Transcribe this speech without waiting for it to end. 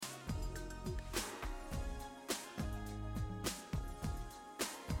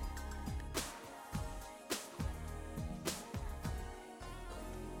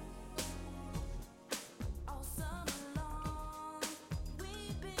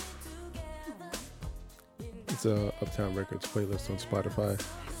is the Uptown Records playlist on Spotify.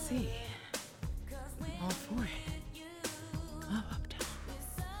 I see. I'm all for it. Love Uptown.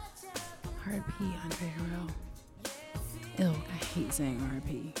 R.I.P. Andre Harrell. Ew, I hate saying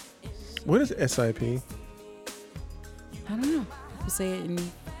R.I.P. What is SIP? I don't know. People say it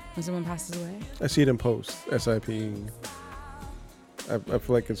when someone passes away. I see it in posts. SIP. I feel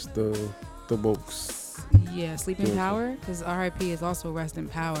like it's the wokes. Yeah, sleep in power, because R.I.P. is also rest in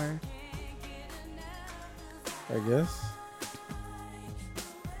power. I guess.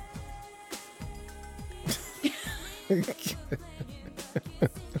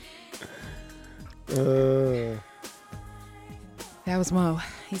 That was Mo.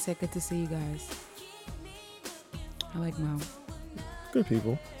 He said, good to see you guys. I like Mo. Good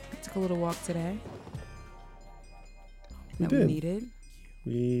people. Took a little walk today. We We needed.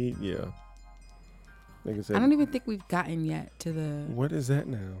 Yeah. Like I said. I don't even think we've gotten yet to the... What is that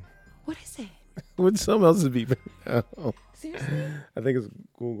now? What is it? What something else is beeping now? Seriously? I think it's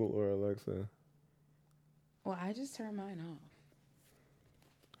Google or Alexa. Well, I just turned mine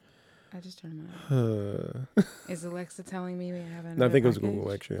off. Is Alexa telling me we have another No, I think it was package?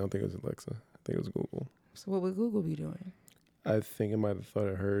 Google, actually. I don't think it was Alexa. I think it was Google. So what would Google be doing? I think it might have thought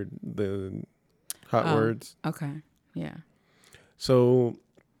I heard the hot words. Okay. Yeah. So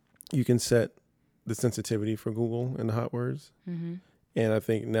you can set the sensitivity for Google and the hot words. Mm-hmm. And I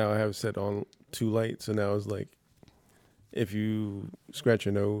think now I have set on too light. So now it's like, if you scratch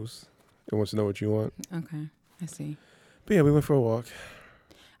your nose, it wants to know what you want. Okay. I see. But yeah, we went for a walk.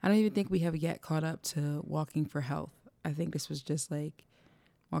 I don't even think we have yet caught up to walking for health. I think this was just like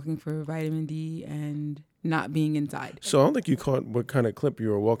walking for vitamin D and not being inside. So I don't think you caught what kind of clip you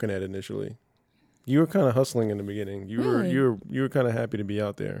were walking at initially. You were kind of hustling in the beginning. You were kind of happy to be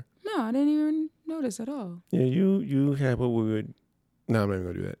out there. No, I didn't even notice at all. Yeah, you had what we would. No, I'm not even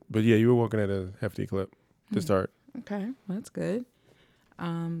gonna do that. But yeah, you were walking at a hefty clip to start. Okay, well, that's good.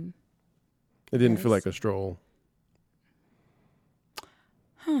 It didn't feel like a stroll.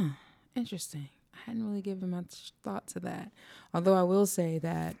 Huh. Interesting. I hadn't really given much thought to that. Although I will say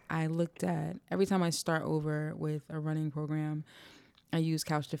that I looked at, every time I start over with a running program, I use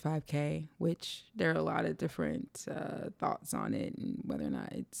Couch to 5K, which there are a lot of different thoughts on it and whether or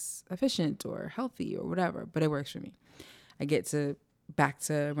not it's efficient or healthy or whatever, but it works for me. I get back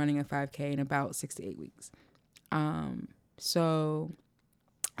to running a 5K in about 6 to 8 weeks. So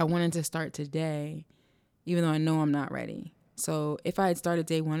I wanted to start today, even though I know I'm not ready. So if I had started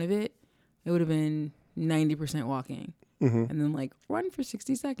day one of it, it would have been 90% walking. Mm-hmm. And then like run for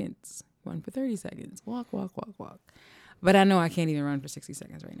 60 seconds, run for 30 seconds, walk. But I know I can't even run for 60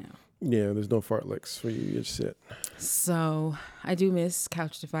 seconds right now. Yeah, there's no fartleks for you. You just sit. So I do miss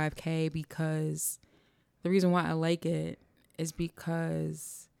Couch to 5K because the reason why I like it is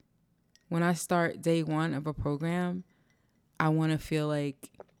because when I start day one of a program, I want to feel like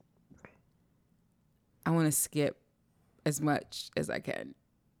I want to skip as much as I can.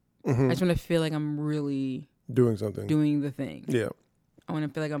 Mm-hmm. I just want to feel like I'm really doing something, doing the thing. Yeah. I want to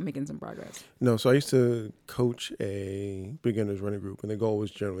feel like I'm making some progress. No, so I used to coach a beginners running group, and the goal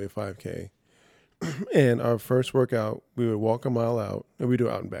was generally a 5K. And our first workout, we would walk a mile out, and we do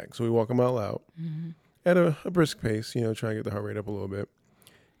it out and back. So we walk a mile out at a brisk pace, try and get the heart rate up a little bit.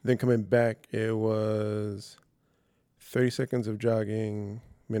 Then coming back, it was 30 seconds of jogging,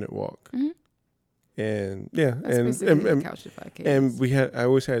 minute walk. Mm-hmm. And yeah, that's and Couch to 5K. And I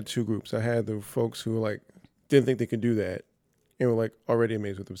always had two groups. I had the folks who like didn't think they could do that and were like already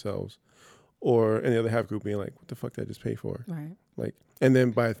amazed with themselves, and the other half group being like, "What the fuck did I just pay for?" Right. Like, and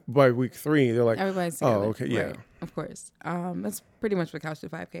then by week 3, they're like, everybody's together. "Oh, okay, yeah, right. Of course." That's pretty much what Couch to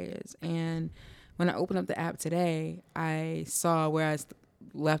 5K is. And when I opened up the app today, I saw where I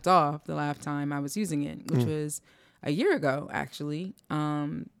left off the last time I was using it, which was a year ago, actually,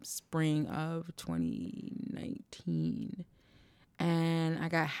 spring of 2019. And I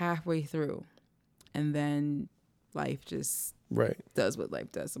got halfway through, and then life just does what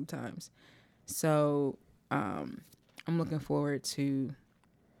life does sometimes. So I'm looking forward to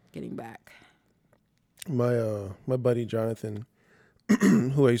getting back. My buddy Jonathan,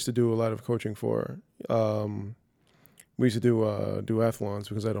 who I used to do a lot of coaching for, we used to do duathlons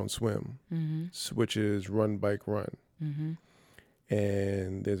because I don't swim, which is run, bike, run. Mm-hmm.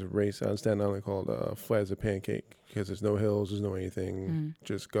 And there's a race out in Staten Island called Flat as a Pancake because there's no hills, there's no anything,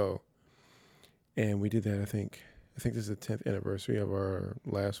 just go. And we did that, I think this is the 10th anniversary of our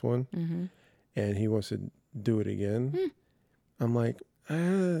last one. Mm-hmm. And he wants to do it again. I'm like,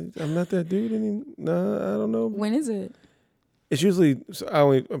 I'm not that dude. No, I don't know. When is it? It's usually, first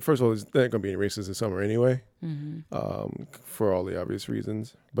of all, there's not going to be any races this summer anyway, for all the obvious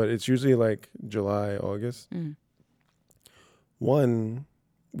reasons. But it's usually like July, August. One,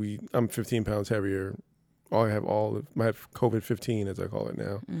 I'm 15 pounds heavier. I have my COVID-15, as I call it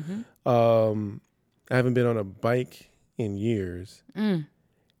now. I haven't been on a bike in years.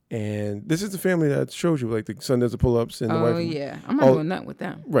 And this is the family that shows you, like the son does the pull-ups and the wife. Oh, yeah. I'm not doing nothing with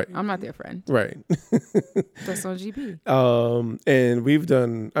them. Right. I'm not their friend. Right. That's on GP.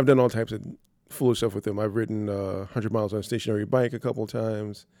 And I've done all types of foolish stuff with them. I've ridden 100 miles on a stationary bike a couple of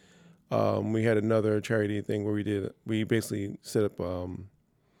times. We had another charity thing where we basically set up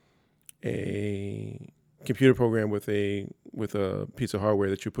a computer program with a piece of hardware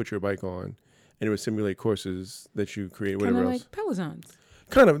that you put your bike on, and it would simulate courses that you create, whatever else. Kind of like Pelotons.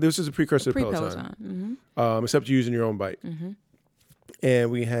 Kind of. This is a precursor to Peloton. Except using your own bike. And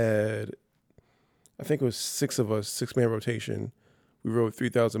we had, I think it was 6 of us, 6-man rotation. We rode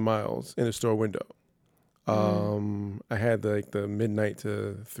 3,000 miles in a store window. I had the midnight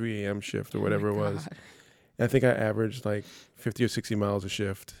to 3 a.m. shift or whatever it was. And I think I averaged like 50 or 60 miles a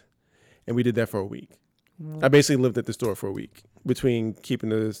shift. And we did that for a week. I basically lived at the store for a week between keeping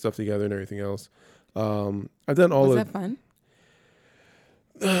the stuff together and everything else. I've done all Was that fun?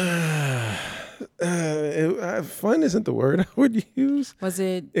 Fun isn't the word I would use. Was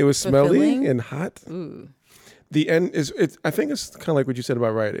it? It was fulfilling? smelly and hot. Ooh. The end is. I think it's kind of like what you said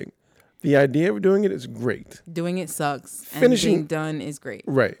about riding. The idea of doing it is great. Doing it sucks. Finishing, and being done is great.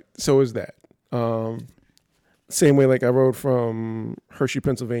 Right. So is that. Same way, like I rode from Hershey,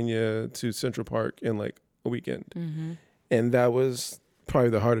 Pennsylvania to Central Park in like a weekend, and that was probably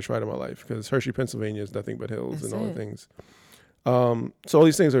the hardest ride of my life because Hershey, Pennsylvania is nothing but hills and all the things. So all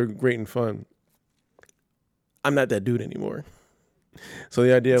these things are great and fun. I'm not that dude anymore. So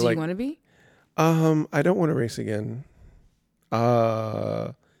the idea of like, do you want to be? I don't want to race again.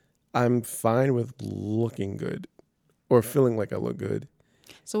 I'm fine with looking good or feeling like I look good.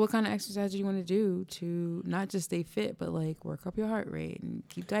 So what kind of exercise do you want to do to not just stay fit, but like work up your heart rate and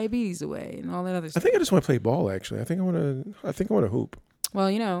keep diabetes away and all that other stuff? I think I just want to play ball. Actually, I think I want to hoop. Well,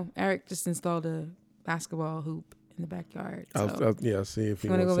 Eric just installed a basketball hoop in the backyard. So I'll see if you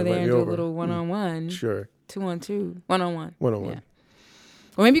want to go over there and do a little one-on-one. Sure. 2-on-2. One-on-one. One-on-one. Yeah.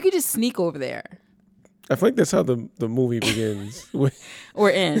 Or maybe you could just sneak over there. I feel like that's how the movie begins.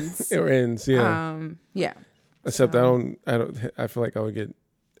 Or ends. Or ends, yeah. Yeah. Except I feel like I would get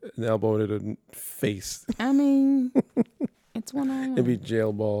an elbow to the face. I mean, it's one-on-one. It'd be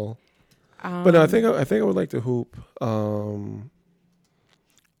jail ball. But no, I think I would like to hoop.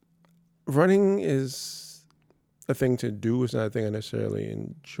 Running is a thing to do. It's not a thing I necessarily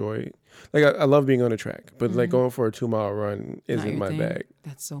enjoy. Like I love being on a track, but like going for a 2-mile run isn't my bag.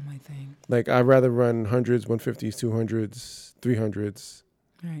 That's so my thing. Like I'd rather run 100s, 150s, 200s, 300s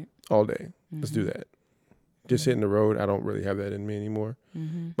all day. Let's do that. Just hitting the road, I don't really have that in me anymore.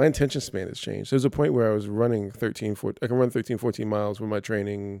 My attention span has changed. There's a point where I was running 13, 14, I can run 13, 14 miles with my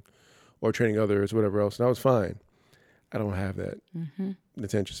training or training others, whatever else, and I was fine. I don't have that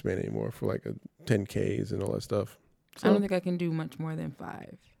attention span anymore for like a 10Ks and all that stuff. So, I don't think I can do much more than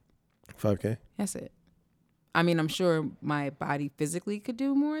 5. 5K? That's it. I mean, I'm sure my body physically could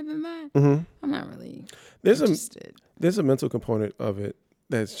do more than that. I'm not really interested. There's a mental component of it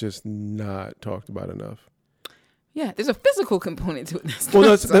that's just not talked about enough. Yeah, there's a physical component to it. That's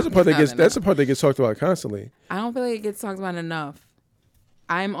the part that gets talked about constantly. I don't feel like it gets talked about enough.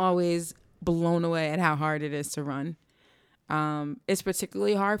 I'm always blown away at how hard it is to run. It's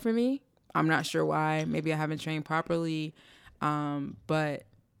particularly hard for me. I'm not sure why. Maybe I haven't trained properly. But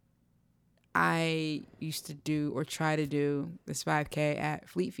I used to do or try to do this 5K at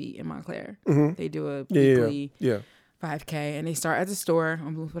Fleet Feet in Montclair. They do a weekly 5K, and they start at the store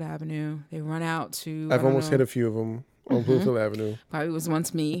on Bloomfield Avenue. They run out to... I've almost hit a few of them on Bloomfield Avenue. Probably was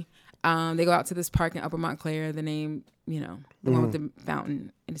once me. They go out to this park in Upper Montclair. The name, the one with the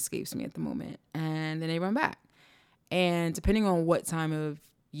fountain, it escapes me at the moment. And then they run back. And depending on what time of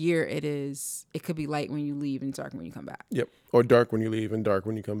year it is, it could be light when you leave and dark when you come back. Yep. Or dark when you leave and dark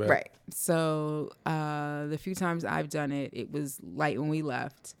when you come back. Right. So the few times I've done it, it was light when we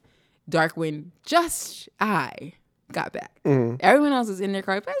left, dark when just I got back. Everyone else is in their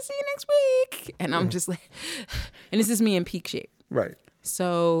car. I'll see you next week. And I'm just like, and this is me in peak shape. Right.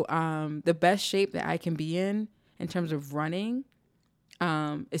 So the best shape that I can be in terms of running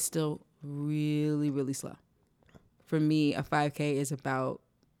is still really, really slow. For me, a 5K is about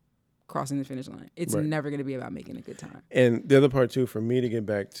crossing the finish line. It's never going to be about making a good time. And the other part too, for me to get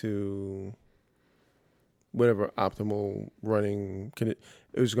back to whatever optimal running, it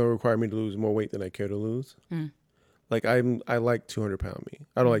was going to require me to lose more weight than I care to lose. Like I like 200-pound me.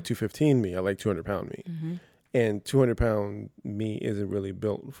 I don't like 215 me. I like 200-pound me. Mm-hmm. And 200-pound me isn't really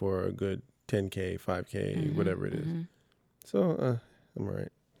built for a good 10K, 5K, whatever it is. So I'm all right.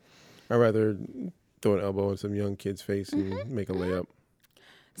 I'd rather throw an elbow in some young kid's face and make a layup.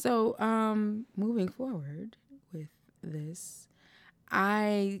 So moving forward with this,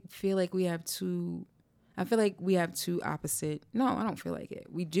 I feel like we have two opposite. No, I don't feel like it.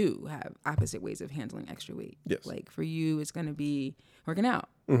 We do have opposite ways of handling extra weight. Yes. Like for you, it's going to be working out.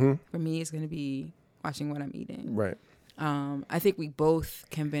 Mm-hmm. For me, it's going to be watching what I'm eating. Right. I think we both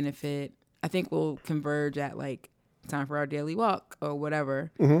can benefit. I think we'll converge at like time for our daily walk or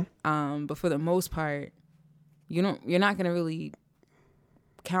whatever. Mm-hmm. But for the most part, you're not going to really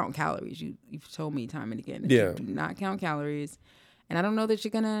count calories. You've told me time and again that you do not count calories. And I don't know that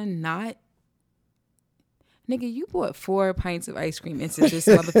you're going to not. Nigga, you bought 4 pints of ice cream into this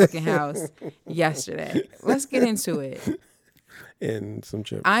motherfucking house yesterday. Let's get into it. And some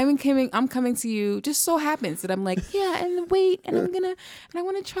chips. I'm coming to you. Just so happens that I'm like, yeah, and wait, and I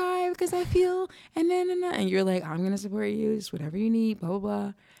want to try because I feel, and you're like, I'm gonna support you, just whatever you need, blah blah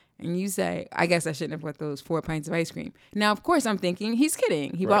blah. And you say, I guess I shouldn't have bought those 4 pints of ice cream. Now, of course, I'm thinking he's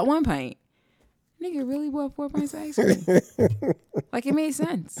kidding. He bought 1 pint. Nigga really bought 4 pints of ice cream. Like it made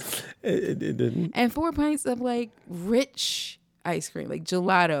sense. It didn't. And 4 pints of like rich ice cream, like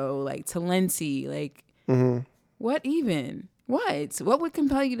gelato, like Talenti, like what even? What would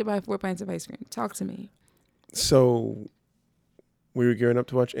compel you to buy 4 pints of ice cream? Talk to me. So we were gearing up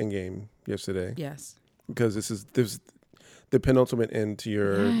to watch Endgame yesterday. Yes. Because this is the penultimate end to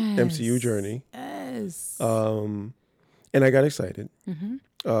your MCU journey. Yes. And I got excited.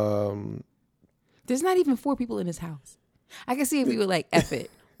 There's not even 4 people in this house. I can see if we were like, F it.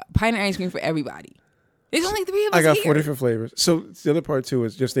 Pint of ice cream for everybody. There's only 3 of us I got here. 4 different flavors. So the other part too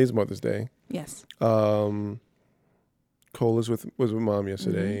is just today's Mother's Day. Yes. Cole was with mom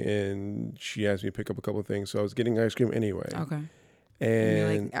yesterday, and she asked me to pick up a couple of things. So I was getting ice cream anyway. Okay. And you're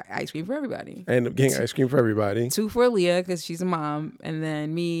like, ice cream for everybody. I ended up getting ice cream for everybody. 2 for Leah because she's a mom, and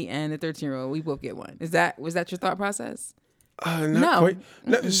then me and the 13-year-old, we both get 1. Was that your thought process? Not quite.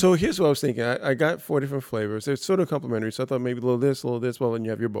 No, so here's what I was thinking. I got 4 different flavors. They're sort of complimentary. So I thought maybe a little this, well, then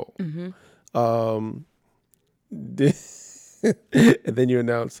you have your bowl. And then you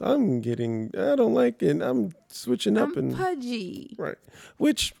announce, I don't like it. I'm switching up. I'm pudgy. Right.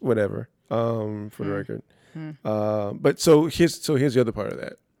 Which, whatever, for the record. But so here's the other part of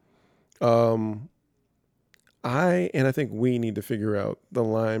that. I think we need to figure out the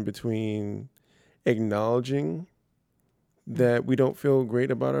line between acknowledging that we don't feel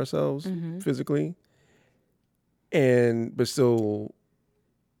great about ourselves physically, but still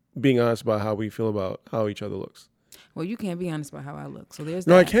being honest about how we feel about how each other looks. Well, you can't be honest about how I look. So there's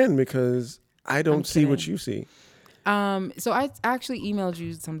No, that. I can because I don't see what you see. So I actually emailed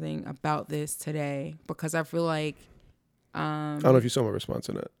you something about this today because I feel like I don't know if you saw my response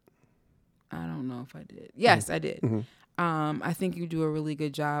on that. I don't know if I did. Yes, I did. I think you do a really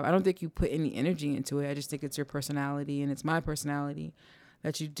good job. I don't think you put any energy into it. I just think it's your personality and it's my personality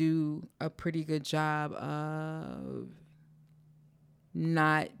that you do a pretty good job of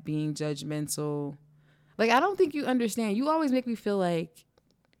not being judgmental. Like, I don't think you understand. You always make me feel like,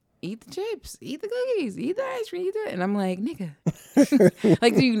 eat the chips, eat the cookies, eat the ice cream, eat it. And I'm like, nigga.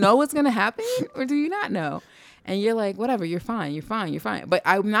 Like, do you know what's going to happen or do you not know? And you're like, whatever, you're fine. But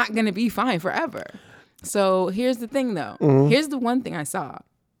I'm not going to be fine forever. So here's the thing, though. Here's the one thing I saw.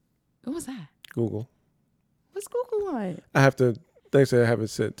 What was that? Google. What's Google on? I have to, thanks, I have it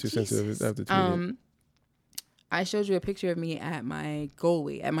set too sensitive. I have to tweet it. I showed you a picture of me at my goal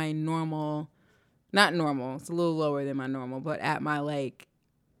weight, at my normal, not normal, it's a little lower than my normal, but at my, like,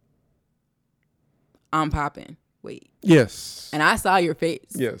 I'm popping weight. Yes. And I saw your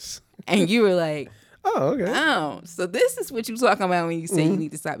face. Yes. And you were like, oh, okay. Oh, so this is what you talking about when you say you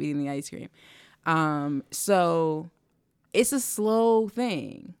need to stop eating the ice cream. So it's a slow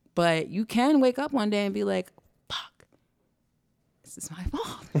thing, but you can wake up one day and be like, fuck, this is my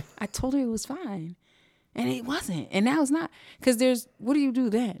fault. I told her it was fine. And it wasn't. And now it's not. Because what do you do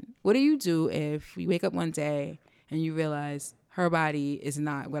then? What do you do if you wake up one day and you realize her body is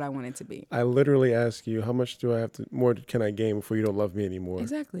not what I want it to be? I literally ask you, how much more can I gain before you don't love me anymore?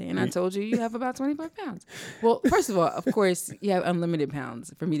 Exactly. And I told you have about 25 pounds. Well, first of all, of course, you have unlimited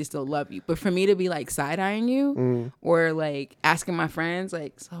pounds for me to still love you. But for me to be like side-eyeing you or like asking my friends,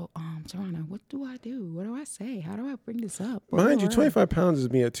 like, so, Joanna, what do I do? What do I say? How do I bring this up? Mind you, 25 pounds is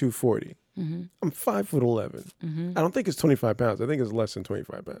me at 240. I'm 5'11". I don't think it's 25 pounds. I think it's less than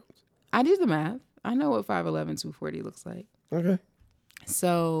 25 pounds. I do the math. I know what 5'11", 240 looks like. Okay.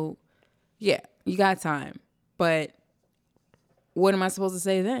 So, yeah, you got time. But what am I supposed to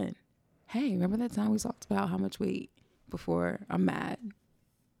say then? Hey, remember that time we talked about how much weight before? I'm mad.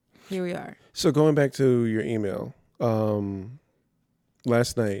 Here we are. So going back to your email,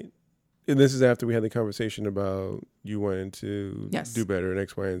 last night, and this is after we had the conversation about you wanting to do better in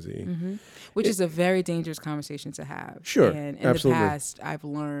X, Y, and Z. Mm-hmm. Which is a very dangerous conversation to have. Sure, and in absolutely. the past, I've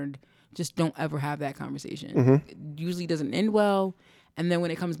learned just don't ever have that conversation. Mm-hmm. It usually doesn't end well. And then when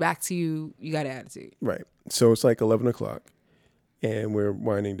it comes back to you, you got an attitude. Right. So it's like 11 o'clock and we're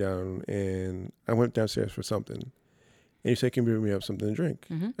winding down and I went downstairs for something. And you said, can you bring me up something to drink?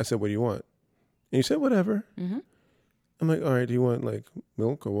 Mm-hmm. I said, what do you want? And you said, whatever. Mm-hmm. I'm like, all right, do you want like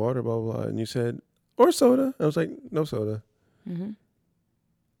milk or water, blah, blah, blah. And you said, or soda. I was like, no soda. Mm-hmm.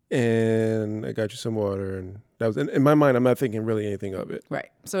 And I got you some water. And that was, in my mind, I'm not thinking really anything of it. Right.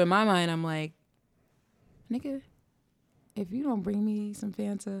 So in my mind, I'm like, nigga, if you don't bring me some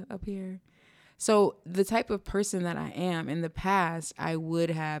Fanta up here. So the type of person that I am, in the past, I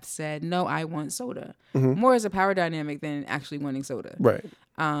would have said, no, I want soda. Mm-hmm. More as a power dynamic than actually wanting soda. Right.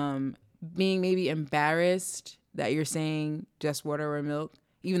 Being maybe embarrassed that you're saying just water or milk,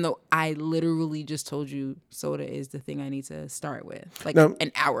 even though I literally just told you soda is the thing I need to start with, like now,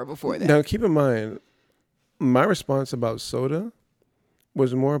 an hour before that. Now, keep in mind, my response about soda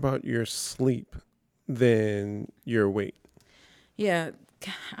was more about your sleep than your weight. Yeah,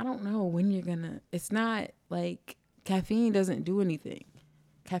 I don't know when you're gonna. It's not like caffeine doesn't do anything.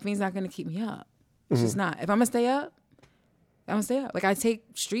 Caffeine's not gonna keep me up. It's just not. If I'm gonna stay up, I'm gonna stay up. Like I take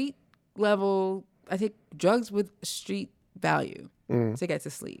street level. I take drugs with street value to get to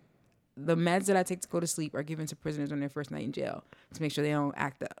sleep. The meds that I take to go to sleep are given to prisoners on their first night in jail to make sure they don't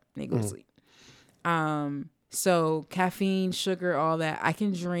act up and they go to sleep. So caffeine, sugar, all that. I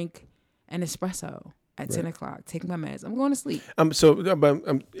can drink an espresso at 10 o'clock, take my meds. I'm going to sleep.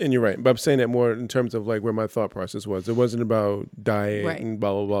 And you're right. But I'm saying that more in terms of like where my thought process was. It wasn't about diet and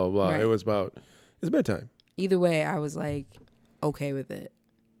blah, blah, blah, blah. Right. It was about, it's bedtime. Either way, I was like, okay with it.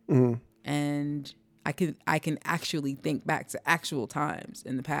 Mm-hmm. And I can actually think back to actual times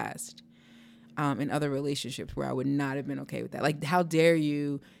in the past, in other relationships where I would not have been okay with that. Like, how dare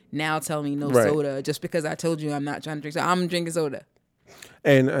you now tell me no soda just because I told you I'm not trying to drink soda. I'm drinking soda.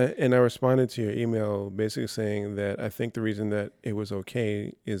 And I responded to your email basically saying that I think the reason that it was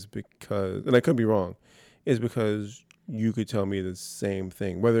okay is because, and I could be wrong, is because you could tell me the same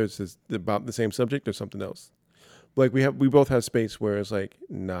thing, whether it's about the same subject or something else. Like we both have space where it's like,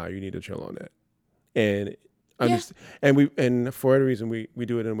 nah, you need to chill on that. And and for whatever reason we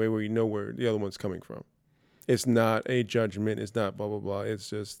do it in a way where we know where the other one's coming from. It's not a judgment. It's not blah blah blah. It's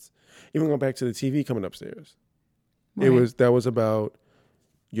just even going back to the TV coming upstairs. Right. That was about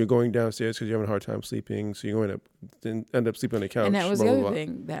you're going downstairs because you're having a hard time sleeping, so you're going to end up sleeping on the couch. And that was the other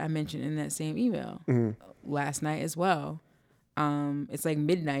thing that I mentioned in that same email last night as well. It's like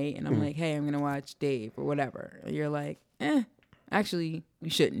midnight, and I'm like, hey, I'm gonna watch Dave or whatever. And you're like, actually, you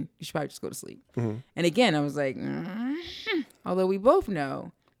shouldn't. You should probably just go to sleep. Mm-hmm. And again, I was like, although we both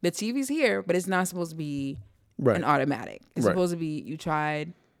know the TV's here, but it's not supposed to be an automatic. It's supposed to be you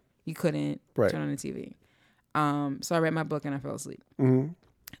tried, you couldn't turn on the TV. So I read my book and I fell asleep. Mm-hmm.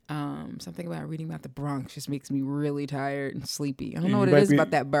 Something about reading about the Bronx just makes me really tired and sleepy. I don't know what it is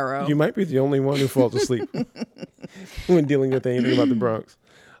about that borough. You might be the only one who falls asleep when dealing with anything about the Bronx.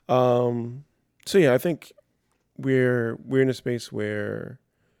 So yeah, I think we're in a space where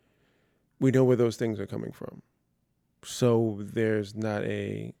we know where those things are coming from. So there's not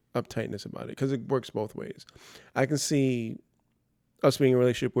a uptightness about it because it works both ways. I can see us being in a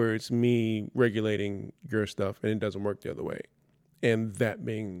relationship where it's me regulating your stuff and it doesn't work the other way. And that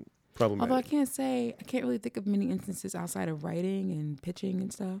being problematic. Although I can't really think of many instances outside of writing and pitching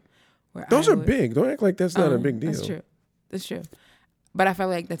and stuff. Where those are big. Don't act like that's not a big deal. That's true. But I feel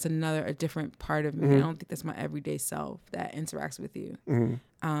like that's a different part of me. Mm-hmm. I don't think that's my everyday self that interacts with you.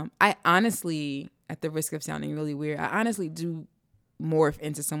 Mm-hmm. I honestly, at the risk of sounding really weird, I honestly do morph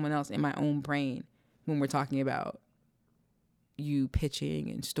into someone else in my own brain when we're talking about you pitching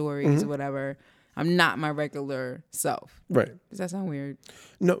and stories or whatever. I'm not my regular self. Right. Does that sound weird?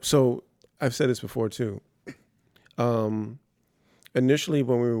 No. So I've said this before too. Initially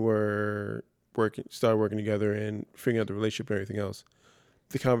when we started working together and figuring out the relationship and everything else,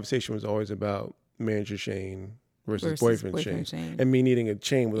 the conversation was always about manager Shane versus boyfriend Shane. And me needing a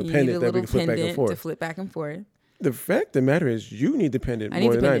chain with a pendant that we can flip back and forth. To flip back and forth. The fact of the matter is you need the pendant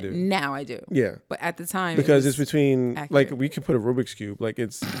more than I do. Now I do. Yeah. But at the time because it's between accurate. Like we could put a Rubik's Cube. Like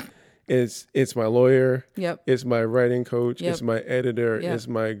it's my lawyer. Yep. It's my writing coach. Yep. It's my editor. Yep. It's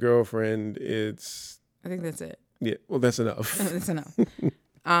my girlfriend. I think that's it. Yeah. Well, that's enough. That's enough.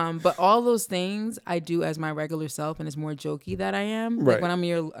 But all those things I do as my regular self, and it's more jokey that I am. Right. Like when I'm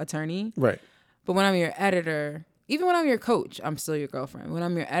your attorney. Right. But when I'm your editor, even when I'm your coach, I'm still your girlfriend. When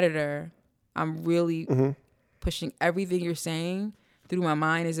I'm your editor, I'm really pushing everything you're saying through my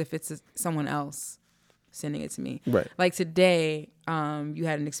mind as if it's someone else sending it to me. Right. Like today, you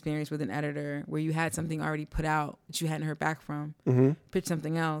had an experience with an editor where you had something already put out that you hadn't heard back from, pitched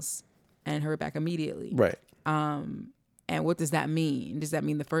something else, and heard back immediately. Right. And what does that mean? Does that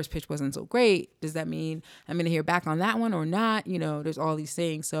mean the first pitch wasn't so great? Does that mean I'm going to hear back on that one or not? You know, there's all these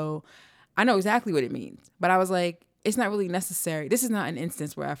things. So I know exactly what it means. But I was like, it's not really necessary. This is not an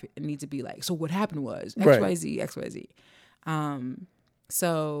instance where I need to be like, so what happened was X, Y, Z, X, Y, Z.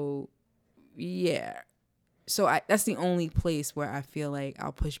 So, yeah. So that's the only place where I feel like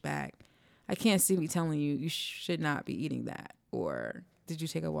I'll push back. I can't see me telling you, you should not be eating that. Or did you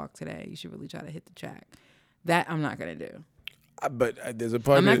take a walk today? You should really try to hit the track. That I'm not going to do. But there's a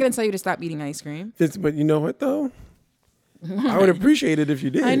part I'm not going to tell you to stop eating ice cream. But you know what, though? I would appreciate it if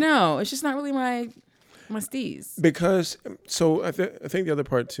you did. I know. It's just not really my steez. Because, so I think the other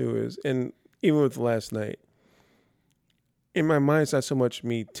part, too, is, and even with last night, in my mind, it's not so much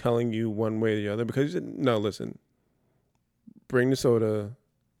me telling you one way or the other. Because you said, no, listen, bring the soda.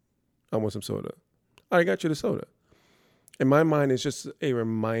 I want some soda. I got you the soda. In my mind, it's just a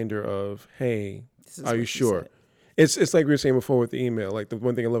reminder of, hey, are you sure? It's like we were saying before with the email. Like the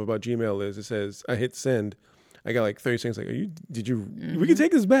one thing I love about Gmail is it says, I hit send. I got like 30 seconds. Like, we can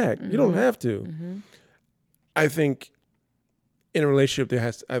take this back. You don't have to. I think in a relationship,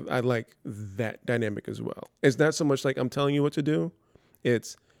 I like that dynamic as well. It's not so much like I'm telling you what to do.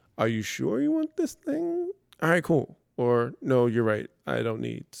 It's, are you sure you want this thing? All right, cool. Or no, you're right. I don't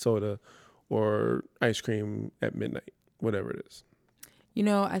need soda or ice cream at midnight, whatever it is. You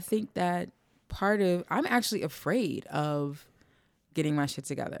know, I think that I'm actually afraid of getting my shit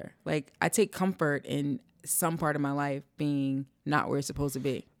together. Like, I take comfort in some part of my life being not where it's supposed to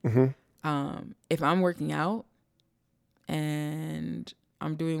be. If I'm working out and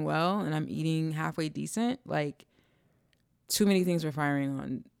I'm doing well and I'm eating halfway decent, like, too many things are firing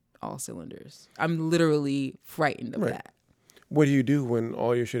on all cylinders. I'm literally frightened of that. What do you do when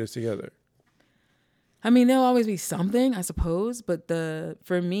all your shit is together? I mean, there'll always be something, I suppose, but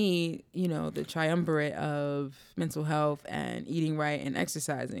for me, you know, the triumvirate of mental health and eating right and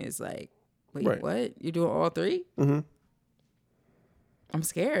exercising is like, wait, what? You're doing all three? I'm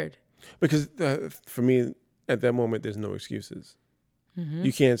scared. Because for me, at that moment, there's no excuses.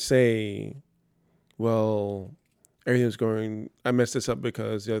 You can't say, well, everything's going, I messed this up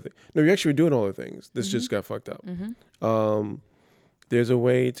because the other thing. No, you're actually doing all the things. This just got fucked up. There's a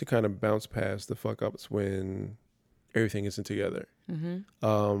way to kind of bounce past the fuck ups when everything isn't together.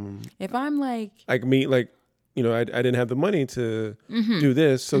 If I'm like me, like, you know, I didn't have the money to do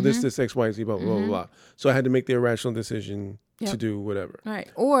this, so this X, Y, Z, blah, blah, blah, blah. So I had to make the irrational decision to do whatever. Right.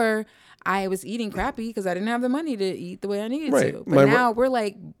 Or I was eating crappy because I didn't have the money to eat the way I needed to. But now we're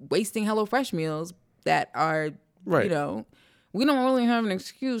like wasting HelloFresh meals that are, you know, we don't really have an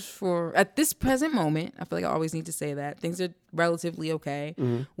excuse for, at this present moment, I feel like I always need to say that, things are relatively okay.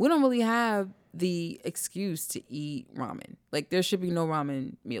 We don't really have the excuse to eat ramen. Like, there should be no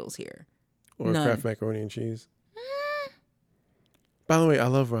ramen meals here. Or Kraft macaroni and cheese. By the way, I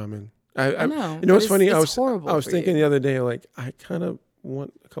love ramen. I know. You know what's funny? I was thinking the other day, like, I kind of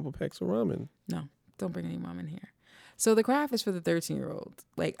want a couple packs of ramen. No, don't bring any ramen here. So the Kraft is for the 13-year-old.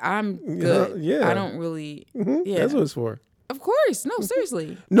 Like, I'm good. I don't really. That's what it's for. Of course. No,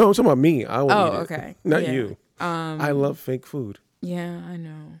 seriously. No, I'm talking about me. I won't eat it. Okay. Not you. I love fake food. Yeah, I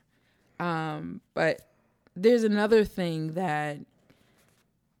know. But there's another thing that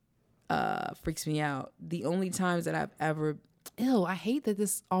freaks me out. The only times that I've ever... I hate that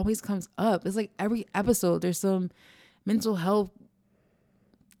this always comes up. It's like every episode, there's some mental health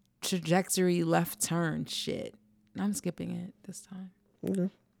trajectory left turn shit. I'm skipping it this time. Okay.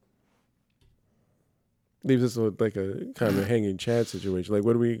 Leaves us with like a kind of a hanging Chad situation. Like,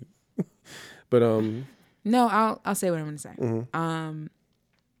 what do we? But no, I'll say what I'm gonna say.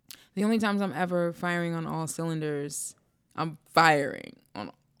 The only times I'm ever firing on all cylinders, I'm firing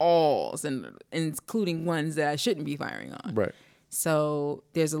on all cylinders, including ones that I shouldn't be firing on. Right. So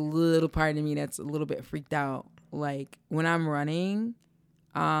there's a little part of me that's a little bit freaked out. Like when I'm running,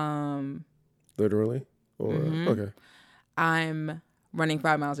 literally, or okay, I'm running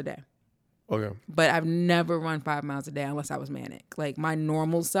 5 miles a day. Okay. But I've never run 5 miles a day unless I was manic. Like, my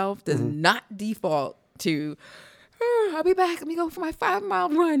normal self does not default to, I'll be back. Let me go for my 5 mile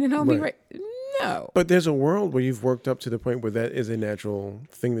run and I'll be right. No. But there's a world where you've worked up to the point where that is a natural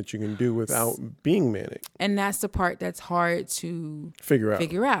thing that you can do without being manic. And that's the part that's hard to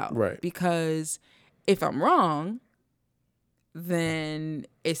Figure out. Right. Because if I'm wrong, then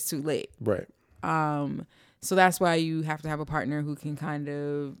it's too late. Right. So that's why you have to have a partner who can kind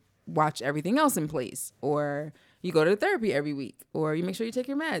of watch everything else in place, or you go to therapy every week, or you make sure you take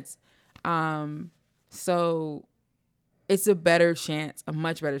your meds. So it's a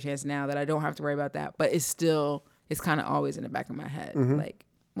much better chance now that I don't have to worry about that. But it's kind of always in the back of my head. Mm-hmm. Like,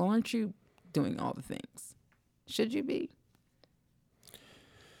 well, aren't you doing all the things? Should you be?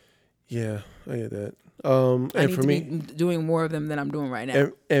 Yeah, I get that. I and need for to me, be doing more of them than I'm doing right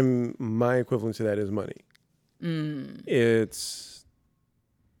now. and my equivalent to that is money. It's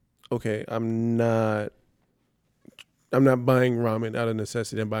okay. I'm not buying ramen out of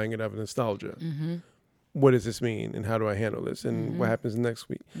necessity. I'm buying it out of nostalgia. Mm-hmm. What does this mean, and how do I handle this, and what happens next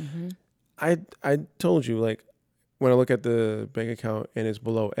week? Mm-hmm. I told you, like, when I look at the bank account and it's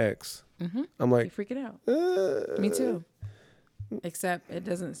below X, I'm like, you freaking out. Me too. Except it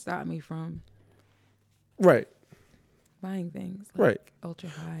doesn't stop me from right. buying things like Right. ultra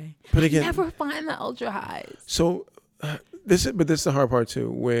high. But again, I never find the ultra highs. So this is the hard part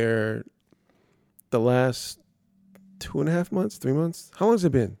too, where the last 2.5 months, 3 months, how long has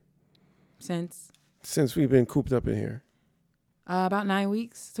it been since we've been cooped up in here? About 9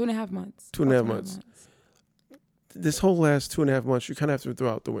 weeks, 2.5 months. 2.5 months. This whole last 2.5 months, you kind of have to throw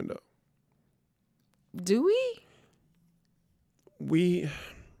out the window. Do we?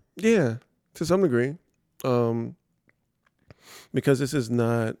 Yeah, to some degree, because this is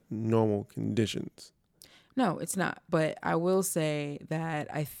not normal conditions. No, it's not. But I will say that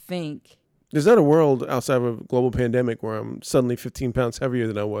I think there's not a world outside of a global pandemic where I'm suddenly 15 pounds heavier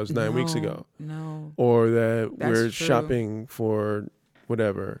than I was 9 weeks ago. No. Or that That's we're true. shopping for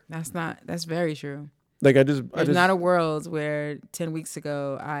whatever. That's very true. Like There's not a world where 10 weeks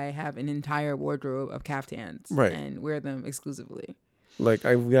ago I have an entire wardrobe of caftans and wear them exclusively. Like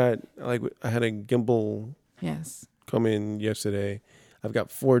I had a gimbal come in yesterday. I've got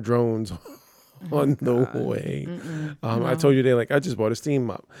 4 drones on the way. No. I told you I just bought a steam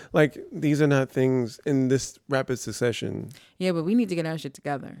mop. Like, these are not things in this rapid succession. Yeah, but we need to get our shit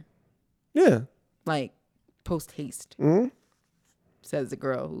together. Yeah. Like, post haste. Says the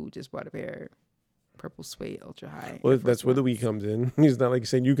girl who just bought a pair of purple suede ultra high. Well, that's where the we comes in. He's not like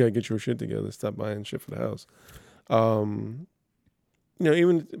saying you gotta get your shit together. Stop buying shit for the house. But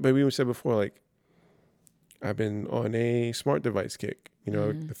we even said before, like, I've been on a smart device kick.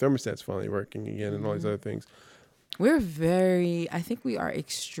 The thermostat's finally working again and all these other things. I think we are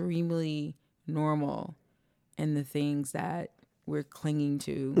extremely normal in the things that we're clinging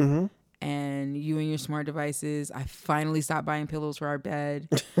to. And you and your smart devices, I finally stopped buying pillows for our bed.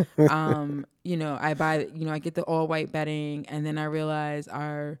 I get the all white bedding, and then I realize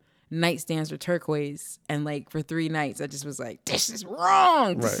our nightstands are turquoise. And like for 3 nights, I just was like, this is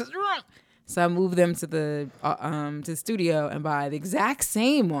wrong. This is wrong. So I moved them to the studio and buy the exact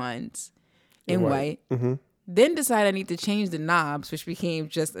same ones in white. Then decide I need to change the knobs, which became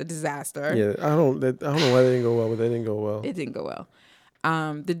just a disaster. Yeah, I don't know why they didn't go well, but they didn't go well. It didn't go well.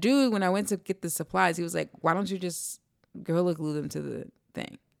 The dude, when I went to get the supplies, he was like, why don't you just Gorilla Glue them to the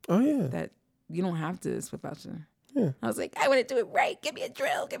thing? Oh, yeah. That you don't have to swip out your... Yeah. I was like, I want to do it right. Give me a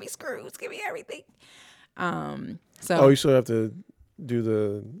drill. Give me screws. Give me everything. You still have to do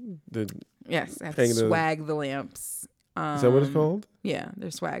the yes, I have to swag the lamps. Is that what it's called? Yeah,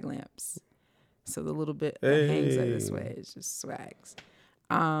 they're swag lamps. So the little bit that hangs out this way is just swags.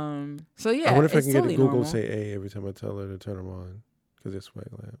 I wonder if I can get a Google normal. say A every time I tell her to turn them on, because they're swag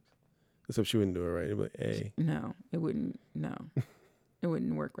lamps. Except she wouldn't do it right. It'd be like A. No, it wouldn't. No, it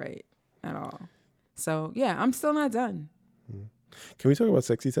wouldn't work right at all. So yeah, I'm still not done. Can we talk about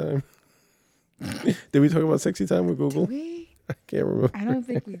sexy time? Did we talk about sexy time with Google? Did we? I can't remember. I don't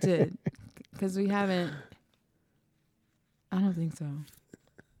think we did, because we haven't. I don't think so.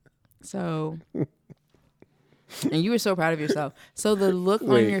 So, and you were so proud of yourself. So the look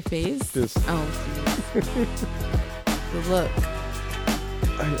on your face. The look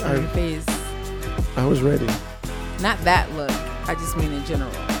on your face. I was ready. Not that look. I just mean in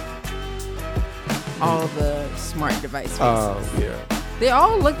general. All the smart device faces. Oh, yeah. They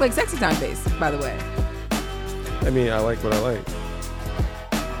all look like sexy time face, by the way. I mean, I like what I like.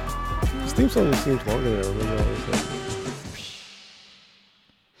 This theme song seems longer than I remember.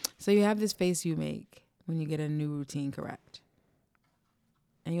 So you have this face you make when you get a new routine correct.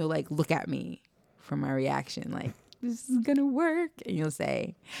 And you'll like look at me for my reaction, like, this is gonna work. And you'll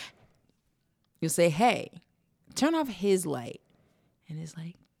say, hey, turn off his light. And it's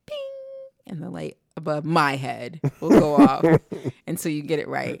like, bing. and the light above my head will go off until you get it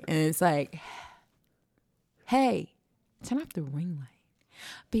right. And it's like, hey, turn off the ring light.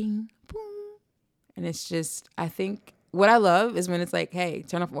 Bing, boom. And it's just, I think what I love is when it's like, hey,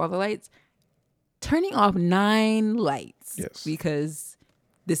 turn off all the lights. Turning off 9 lights. Yes. Because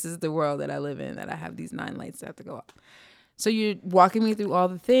this is the world that I live in, that I have these 9 lights that have to go off. So you're walking me through all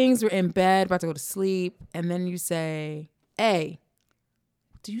the things. We're in bed, about to go to sleep. And then you say, hey,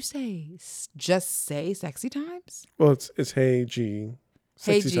 do you say, just say sexy times? Well, it's hey G.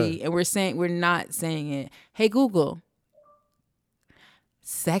 Hey Sexy G. time. And we're not saying it. Hey Google.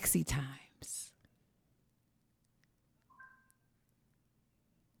 Sexy times. Is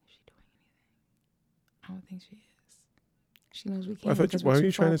she doing anything? I don't think she is. She knows we can't. Why are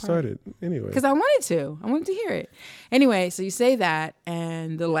you trying to start it anyway? Because I wanted to. I wanted to hear it. Anyway, so you say that,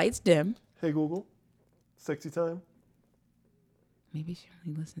 and the lights dim. Hey Google, sexy time. Maybe she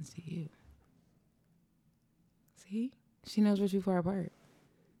only listens to you. See? She knows we're too far apart.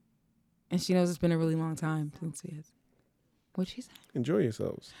 And she knows it's been a really long time since we had. What'd she say? Enjoy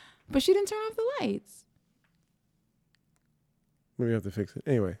yourselves. But she didn't turn off the lights. Maybe you have to fix it.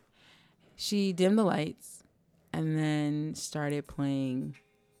 Anyway. She dimmed the lights and then started playing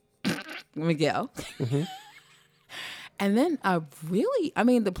Miguel. Mm-hmm. And then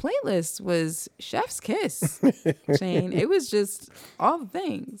the playlist was Chef's Kiss, Shane. It was just all the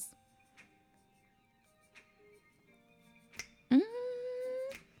things.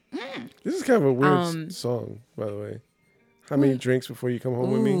 This is kind of a weird song, by the way. How many drinks before you come home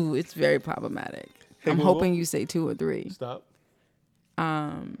with me? Ooh, it's very problematic. Hey, I'm Google. hoping you say 2 or 3. Stop.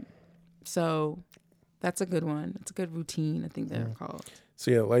 So that's a good one. It's a good routine, I think they're called. So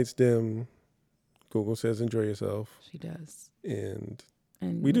yeah, lights dim. Google says enjoy yourself. She does. And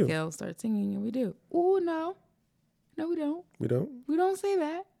we Miguel starts singing, and we do. Ooh, no. No, we don't. We don't? We don't say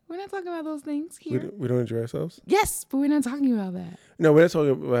that. We're not talking about those things here. We don't enjoy ourselves? Yes, but we're not talking about that. No, we're not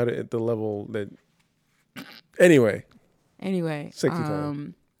talking about it at the level that... Anyway. Sexy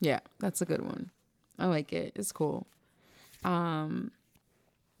time. Yeah, that's a good one. I like it. It's cool.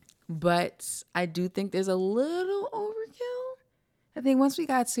 But I do think there's a little overkill. I think once we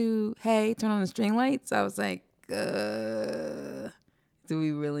got to, hey, turn on the string lights, I was like, do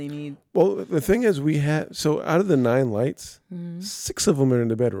we really need... Well, the thing is, we have... So out of the 9 lights, 6 of them are in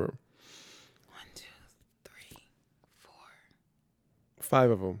the bedroom. 1, 2, 3, 4.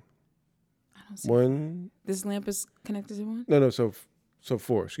 5 of them. I don't see One... This lamp is connected to one? No, so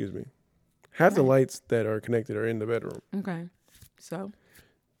 4, excuse me. Half the lights that are connected are in the bedroom. Okay. So?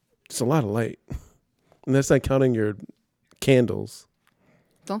 It's a lot of light. And that's not counting your candles.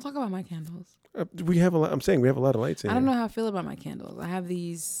 Don't talk about my candles. We have a lot. I'm saying we have a lot of lights in I don't here. know how I feel about my candles. I have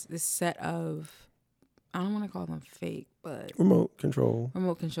this set of, I don't want to call them fake, but Remote control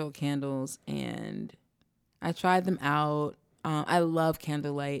candles, and I tried them out. I love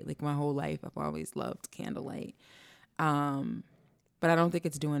candlelight. Like my whole life, I've always loved candlelight. But I don't think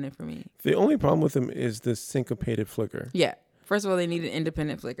it's doing it for me. The only problem with them is the syncopated flicker. Yeah. First of all, they need an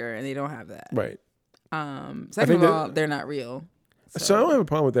independent flicker, and they don't have that. Right. Second of all, they're not real. So I don't have a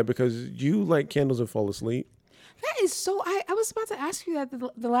problem with that because you light candles and fall asleep. That is so... I was about to ask you that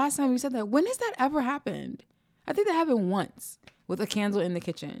the last time you said that. When has that ever happened? I think that happened once with a candle in the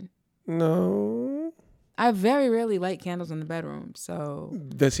kitchen. No. I very rarely light candles in the bedroom, so...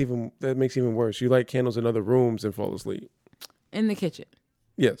 That makes it even worse. You light candles in other rooms and fall asleep. In the kitchen.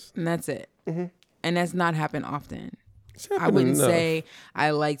 Yes. And that's it. Mm-hmm. And that's not happened often. I wouldn't say I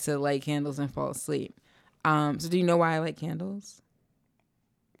like to light candles and fall asleep. So do you know why I like candles?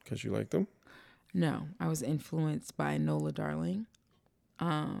 Because you like them? No. I was influenced by Nola Darling.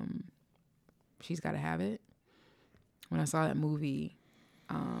 She's Gotta Have It. When I saw that movie,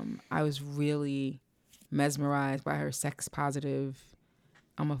 I was really mesmerized by her sex positive,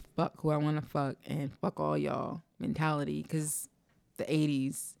 I'm a fuck who I want to fuck and fuck all y'all mentality, because the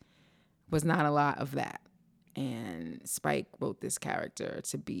 80s was not a lot of that. And Spike wrote this character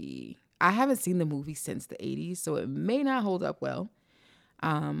to be... I haven't seen the movie since the 80s, so it may not hold up well.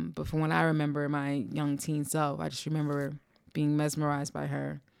 But from what I remember, my young teen self, I just remember being mesmerized by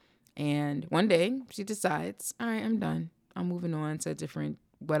her. And one day, she decides, all right, I'm done. I'm moving on to a different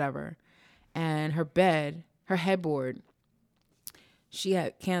whatever. And her bed, her headboard, she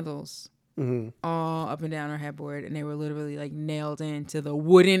had candles all up and down her headboard, and they were literally like nailed into the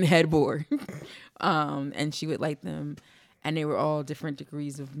wooden headboard. And she would light them, and they were all different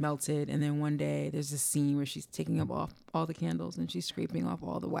degrees of melted. And then one day there's a scene where she's taking up off all the candles and she's scraping off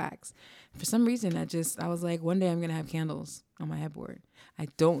all the wax. For some reason, I was like, one day I'm gonna have candles on my headboard. I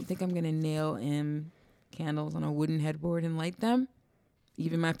don't think I'm gonna nail in candles on a wooden headboard and light them,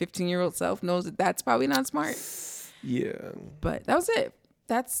 even my 15-year-old self knows that that's probably not smart. Yeah. But that was it.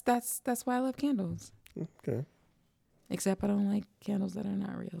 That's why I love candles. Okay. Except I don't like candles that are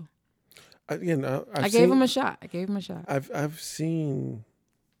not real. Again, I gave them a shot. I've seen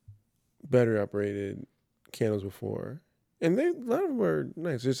better operated candles before, and a lot of them are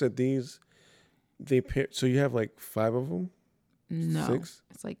nice. Just that these, they pair. So you have like 5 of them. No, 6.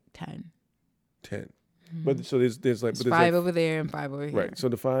 it's like 10. 10. But so there's like, It's but there's 5 like, over there and 5 over here. right. So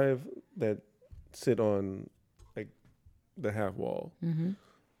the 5 that sit on like the half wall. Mm-hmm.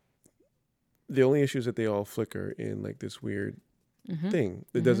 The only issue is that they all flicker in like this weird thing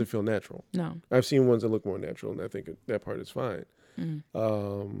that doesn't feel natural. No. I've seen ones that look more natural, and I think that part is fine.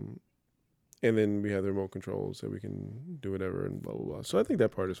 And then we have the remote controls so we can do whatever and blah, blah, blah. So I think that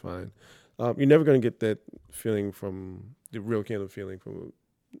part is fine. You're never going to get that feeling from the real candle feeling from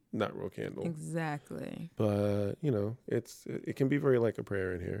a not real candle. Exactly. But, you know, it can be very like a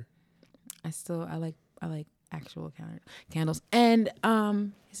prayer in here. I like actual candles. And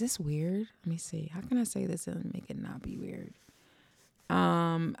is this weird? Let me see. How can I say this and make it not be weird?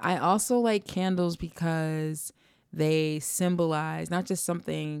 I also like candles because they symbolize not just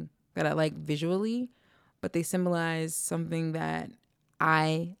something that I like visually, but they symbolize something that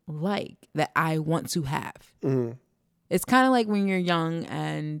I like, that I want to have. Mm-hmm. It's kind of like when you're young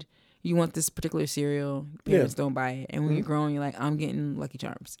and you want this particular cereal, parents don't buy it. And when you're growing, you're like, I'm getting Lucky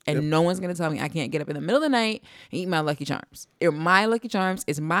Charms. And no one's going to tell me I can't get up in the middle of the night and eat my Lucky Charms. My Lucky Charms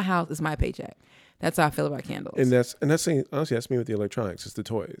is my house, it's my paycheck. That's how I feel about candles. And that's saying, honestly, that's me with the electronics. It's the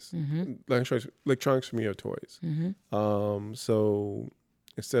toys. Electronics for me are toys. So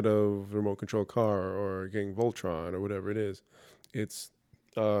instead of a remote control car or getting Voltron or whatever it is, it's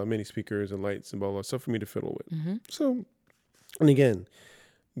mini speakers and lights and blah, blah, stuff for me to fiddle with. So, and again,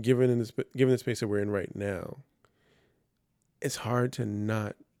 given the space that we're in right now, it's hard to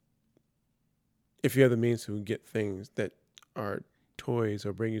not, if you have the means to get things that are toys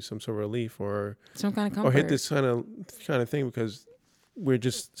or bring you some sort of relief or some kind of comfort, or hit this kind of thing, because we're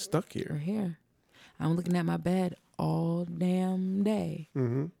just stuck here. We're here. I'm looking at my bed all damn day.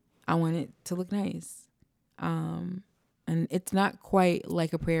 I want it to look nice. And it's not quite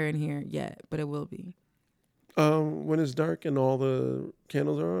like a prayer in here yet, but it will be. When it's dark and all the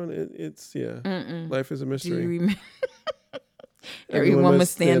candles are on, it's life is a mystery. Do you remember? Everyone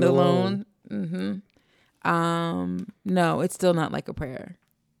must stand alone. No, it's still not like a prayer.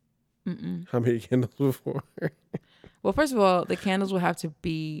 How many candles before? Well, first of all, the candles will have to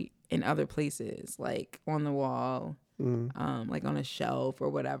be in other places, like on the wall, like on a shelf or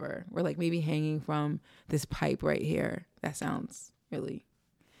whatever. Or like maybe hanging from this pipe right here. That sounds really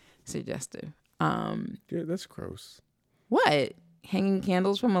suggestive. Yeah, that's gross. What? Hanging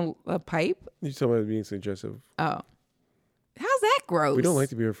candles from a pipe? You're talking about being suggestive. Oh. How's that gross? We don't like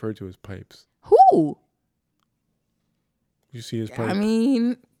to be referred to as pipes. Who? You see his pipe? I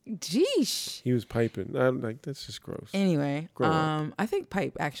mean, geesh. He was piping. I'm like, that's just gross. Anyway, I think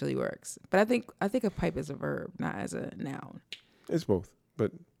pipe actually works. But I think a pipe is a verb, not as a noun. It's both.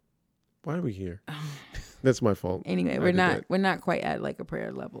 But why are we here? That's my fault. Anyway, we're not quite at like a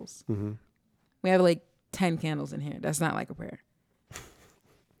prayer levels. We have like 10 candles in here. That's not like a prayer.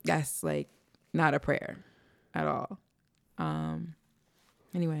 That's like not a prayer at all.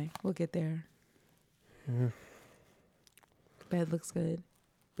 Anyway, we'll get there. Yeah. Bed looks good.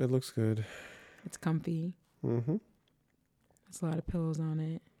 Bed looks good. It's comfy. There's a lot of pillows on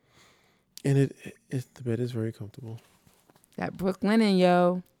it. And the bed is very comfortable. That Brooklinen,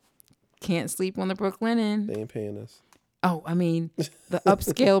 yo. Can't sleep on the Brooklinen. They ain't paying us. Oh, I mean, the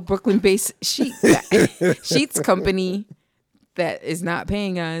upscale Brooklyn-based sheets company that is not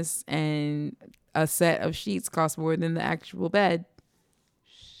paying us, and a set of sheets costs more than the actual bed.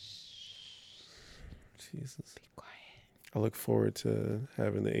 Jesus. Be quiet. I look forward to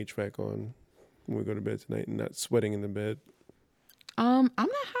having the HVAC on when we go to bed tonight and not sweating in the bed. I'm not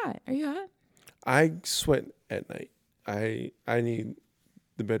hot. Are you hot? I sweat at night. I need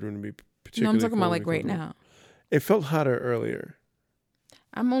the bedroom to be particularly. No, I'm talking about like right now. It felt hotter earlier.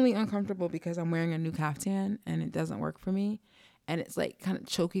 I'm only uncomfortable because I'm wearing a new caftan and it doesn't work for me. And it's like kind of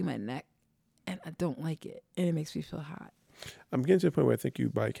choking my neck and I don't like it. And it makes me feel hot. I'm getting to the point where I think you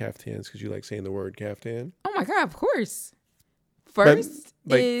buy caftans because you like saying the word caftan. Oh my God, of course. First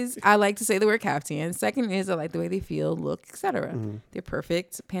is I like to say the word caftan. Second is I like the way they feel, look, etc. They're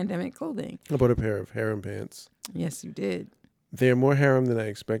perfect pandemic clothing. I bought a pair of harem pants. Yes, you did. They're more harem than I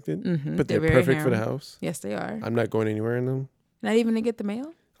expected, but they're perfect harem. for the house. Yes, they are. I'm not going anywhere in them. Not even to get the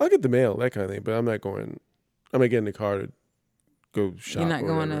mail? I'll get the mail, that kind of thing, but I'm not going. I'm not getting the car to go shop. You're not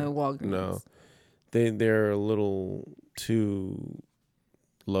going whatever. to Walgreens? No. They're a little too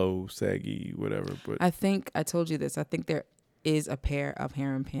low, saggy, whatever. But I think I told you this. I think there is a pair of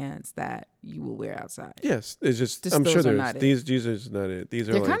harem pants that you will wear outside. yes, it's just Just I'm sure those are there's not it. these are just not it. These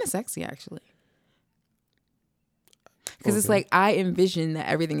are They're like kind of sexy, actually. Because it's Okay. like I envision that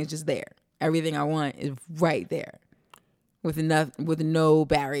everything is just there. Everything I want is right there, with no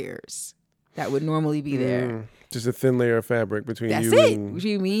barriers that would normally be there. just a thin layer of fabric between That's you it. and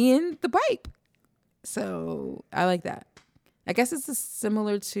Between me and the pipe. So I like that. I guess it's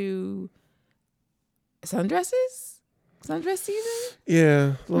similar to sundresses. Sundress season. yeah,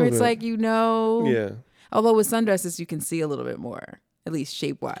 a Where little it's bit. like, yeah. Although with sundresses you can see a little bit more, at least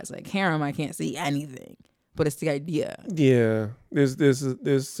shape wise. Like harem, I can't see anything, but it's the idea. Yeah,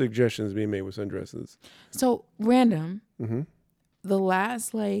 there's suggestions being made with sundresses. So random. Mm-hmm. The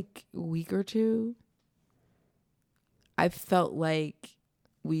last like week or two, I felt like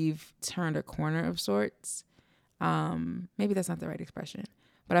we've turned a corner of sorts. Maybe that's not the right expression,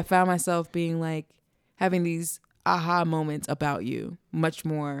 but I found myself being like having these aha moments about you much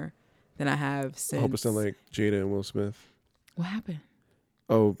more than I have since. I hope it's not like Jada and Will Smith. What happened?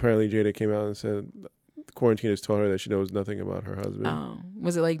 Oh, apparently Jada came out and said quarantine has taught her that she knows nothing about her husband. Oh,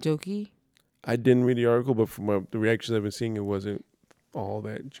 was it like jokey? I didn't read the article, but from the reactions I've been seeing, it wasn't all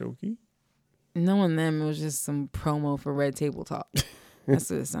that jokey. Knowing them, it was just some promo for Red Table Talk. That's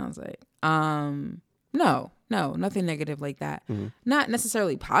what it sounds like. No, nothing negative like that. Mm-hmm. Not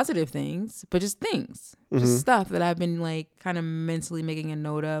necessarily positive things, but just things, just stuff that I've been like kind of mentally making a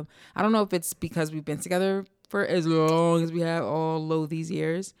note of. I don't know if it's because we've been together for as long as we have, all these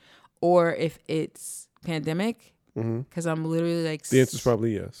years, or if it's pandemic. Because I'm literally like The answer's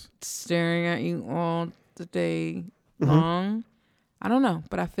probably yes. staring at you all the day long. I don't know,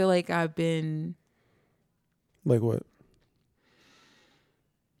 but I feel like I've been Like what?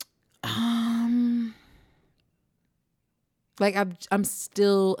 like I'm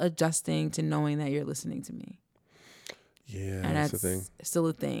still adjusting to knowing that you're listening to me. Yeah, And that's the thing. still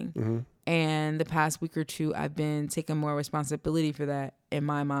a thing. And the past week or two, I've been taking more responsibility for that in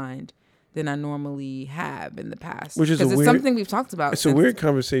my mind than I normally have in the past. Which is because it's weird, something we've talked about. It's a weird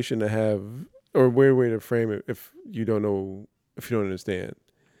conversation to have, or a weird way to frame it if you don't know, if you don't understand.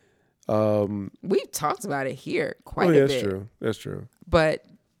 We've talked about it here quite a that's bit. true. That's true. But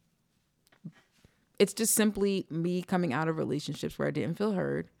it's just simply me coming out of relationships where I didn't feel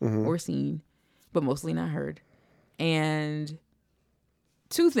heard or seen, but mostly not heard. And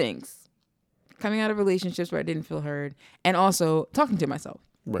two things: coming out of relationships where I didn't feel heard, and also talking to myself.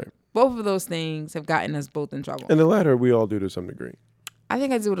 Right. Both of those things have gotten us both in trouble. And the latter, we all do to some degree. I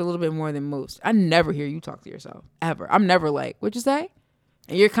think I do it a little bit more than most. I never hear you talk to yourself, ever. I'm never like, what'd you say?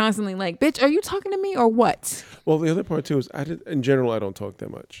 And you're constantly like, bitch, are you talking to me or what? Well, the other part too is in general, I don't talk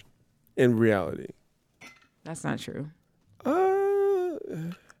that much. In reality. That's not true.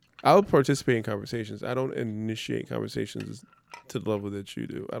 I'll participate in conversations. I don't initiate conversations to the level that you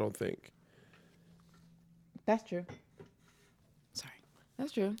do. I don't think. That's true. Sorry.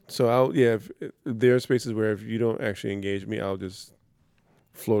 That's true. So if there are spaces where if you don't actually engage me, I'll just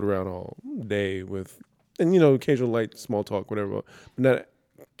float around all day and occasional light small talk, whatever, but not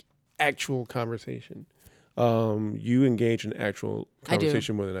actual conversation. You engage in actual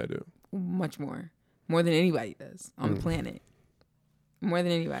conversation more than I do. Much more than anybody does on the planet. More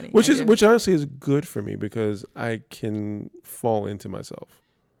than anybody. Which honestly is good for me because I can fall into myself.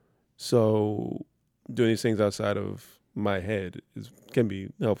 So doing these things outside of my head can be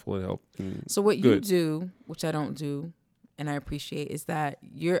helpful and help. So what you do, which I don't do, and I appreciate, is that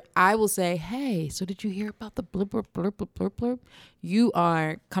I will say, hey, so did you hear about the blurb, blurb, blurb, blurb, blurb, blurb? You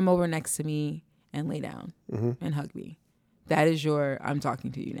are come over next to me and lay down and hug me. That is I'm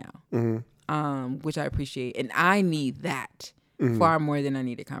talking to you now, which I appreciate. And I need that far more than I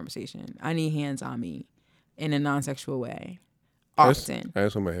need a conversation. I need hands on me in a non-sexual way often. I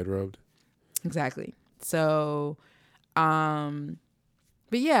just want my head rubbed. Exactly. So,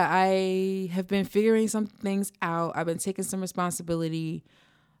 but yeah, I have been figuring some things out. I've been taking some responsibility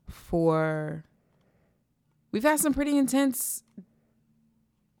we've had some pretty intense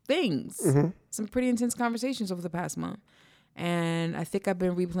things, some pretty intense conversations over the past month. And I think I've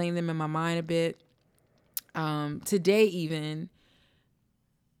been replaying them in my mind a bit. Today even,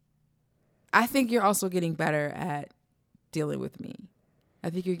 I think you're also getting better at dealing with me. I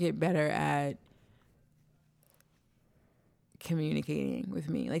think you get better at communicating with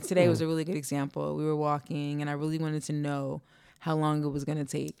me. Like today was a really good example. We were walking and I really wanted to know how long it was going to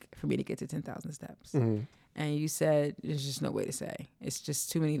take for me to get to 10,000 steps. And you said, there's just no way to say. It's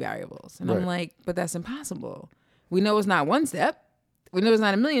just too many variables. And I'm like, but that's impossible. We know it's not one step. We know it's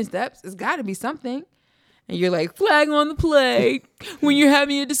not a million steps. It's got to be something. And you're like, flag on the play. When you're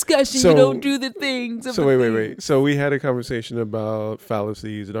having a discussion, you don't do the things. Wait. So we had a conversation about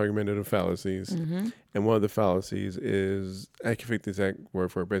fallacies and argumentative fallacies. Mm-hmm. And one of the fallacies is, I can fake the exact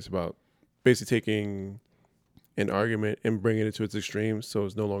word for it, but it's about basically taking an argument and bringing it to its extremes so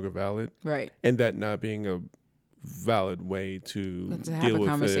it's no longer valid. Right. And that not being a valid way to have deal a with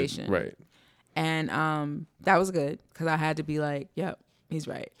conversation. It. Right. And that was good because I had to be like, yep, he's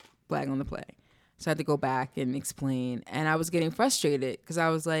right. Flag on the play. So I had to go back and explain. And I was getting frustrated because I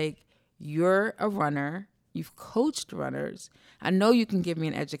was like, you're a runner. You've coached runners. I know you can give me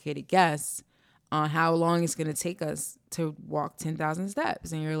an educated guess on how long it's going to take us to walk 10,000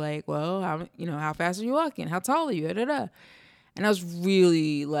 steps. And you're like, well, how fast are you walking? How tall are you? Da-da-da. And I was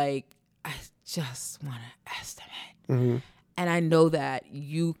really like, I just want to estimate. Mm-hmm. And I know that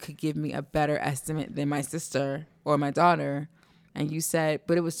you could give me a better estimate than my sister or my daughter. And you said,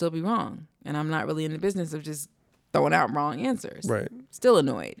 but it would still be wrong. And I'm not really in the business of just throwing out wrong answers. Right. Still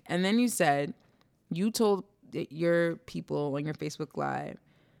annoyed. And then you said, you told your people on your Facebook Live,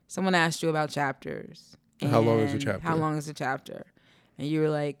 someone asked you about chapters. How long is a chapter? How long is a chapter? And you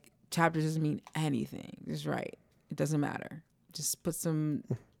were like, chapters doesn't mean anything. Just right. It doesn't matter. Just put some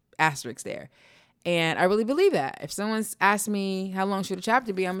asterisks there. And I really believe that. If someone's asked me how long should a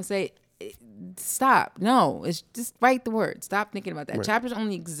chapter be, I'm going to say, stop. No, it's just write the word. Stop thinking about that. Right. Chapters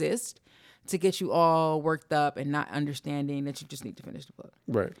only exist to get you all worked up and not understanding that you just need to finish the book.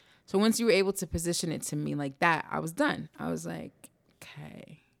 Right. So once you were able to position it to me like that, I was done. I was like,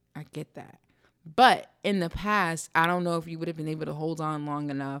 okay, I get that. But in the past, I don't know if you would have been able to hold on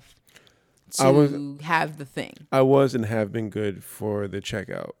long enough to have the thing. I was and have been good for the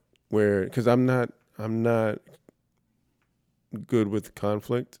checkout because I'm not good with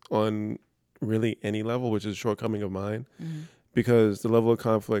conflict on really any level, which is a shortcoming of mine. Mm-hmm. Because the level of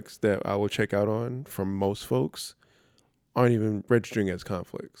conflicts that I will check out on from most folks aren't even registering as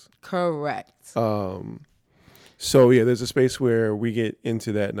conflicts. Correct. So yeah, there's a space where we get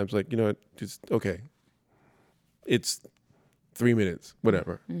into that, and I'm like, just okay. It's 3 minutes,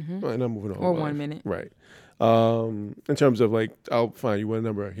 whatever, and I'm moving on. Or 1 minute, right? In terms of like, I'll find you one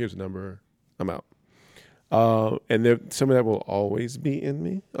number. Here's a number. I'm out. And some of that will always be in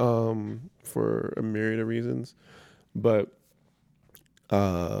me for a myriad of reasons, but.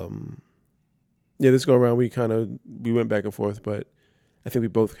 This go around, we went back and forth, but I think we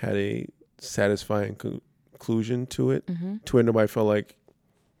both had a satisfying conclusion to it, to where nobody felt like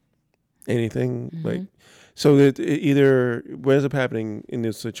anything. Mm-hmm. Like, so it either what ends up happening in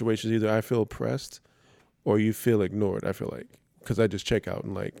this situation is either I feel oppressed or you feel ignored. I feel like because I just check out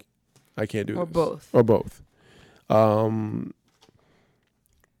and like I can't do this. Or both.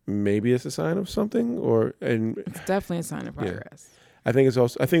 Maybe it's a sign of something, it's definitely a sign of progress. Yeah. I think it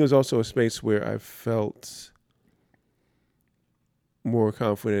was also a space where I felt more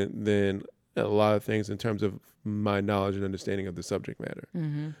confident than a lot of things in terms of my knowledge and understanding of the subject matter.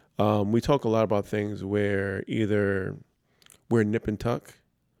 Mm-hmm. We talk a lot about things where either we're nip and tuck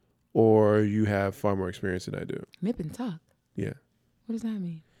or you have far more experience than I do. Nip and tuck? Yeah. What does that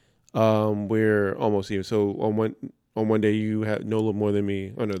mean? We're almost even. So on one day you know a little more than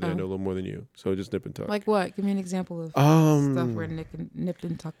me. Oh no, I know a little more than you. So just nip and tuck. Like what? Give me an example of stuff we're nip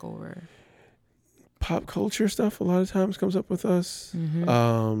and tuck over. Pop culture stuff a lot of times comes up with us. Mm-hmm.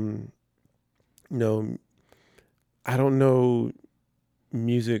 I don't know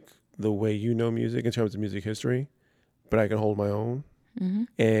music the way you know music in terms of music history, but I can hold my own. Mm-hmm.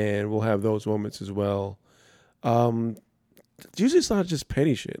 And we'll have those moments as well. Usually it's not just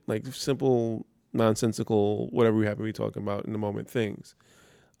petty shit, like simple nonsensical, whatever we happen to be talking about in the moment things.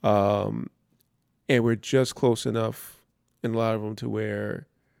 And we're just close enough in a lot of them to where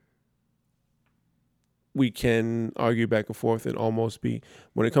we can argue back and forth and almost be,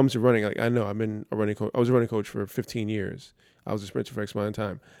 when it comes to running, like I know I've been a running coach. I was a running coach for 15 years. I was a sprinter for X amount of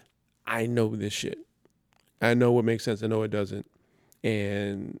time. I know this shit. I know what makes sense. I know what doesn't.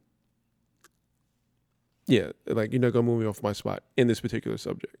 And yeah, like you're not going to move me off my spot in this particular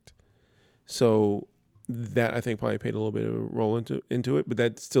subject. So that I think probably played a little bit of a role into it, but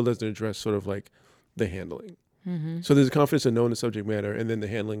that still doesn't address sort of like the handling. Mm-hmm. So there's a confidence in knowing the subject matter and then the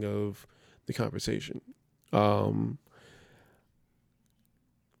handling of the conversation.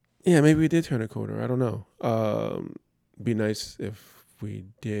 Maybe we did turn a corner. I don't know. Be nice if we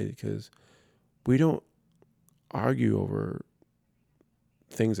did because we don't argue over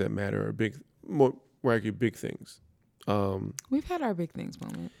things that matter or we argue big things. We've had our big things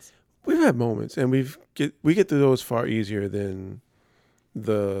moments. We've had moments, and we get through those far easier than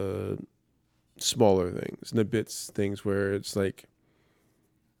the smaller things, and the things where it's like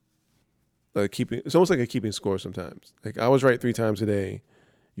It's almost like a keeping score sometimes. Like I was right 3 times a day,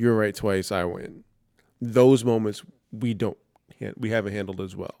 you're right twice, I win. Those moments we haven't handled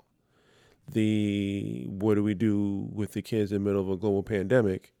as well. What do we do with the kids in the middle of a global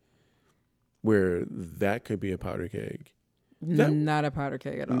pandemic, where that could be a powder keg? Not a powder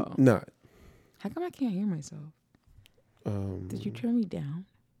keg at all. Not. How come I can't hear myself? Did you turn me down?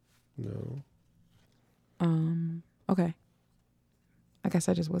 No. Okay. I guess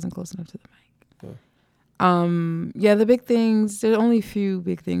I just wasn't close enough to the mic. Huh. Yeah, the big things, there's only a few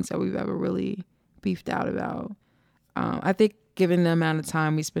big things that we've ever really beefed out about. I think given the amount of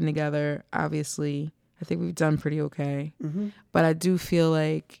time we spend together, obviously, I think we've done pretty okay. Mm-hmm. But I do feel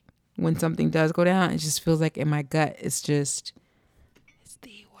like when something does go down, it just feels like in my gut, it's the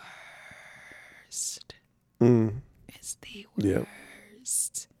worst. It's the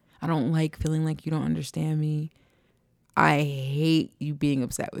worst. I don't like feeling like you don't understand me. I hate you being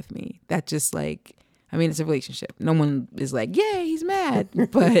upset with me. That just like, I mean, it's a relationship. No one is like, yeah, he's mad.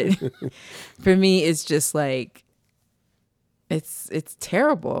 But for me, it's just like, it's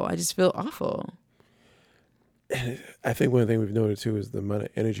terrible. I just feel awful. I think one thing we've noted too is the amount of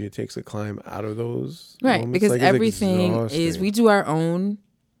energy it takes to climb out of those. Right. Moments. Because like, everything exhausting. is, we do our own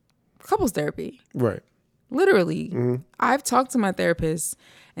couples therapy. Right. Literally. Mm-hmm. I've talked to my therapist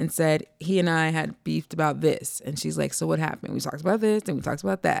and said he and I had beefed about this. And she's like, so what happened? We talked about this and we talked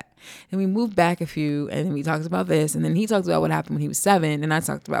about that. And we moved back a few and then we talked about this. And then he talked about what happened when he was 7. And I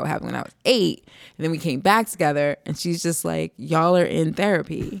talked about what happened when I was 8. And then we came back together and she's just like, y'all are in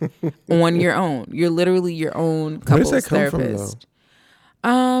therapy on your own. You're literally your own couples therapist.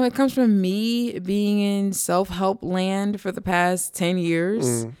 It comes from me being in self-help land for the past 10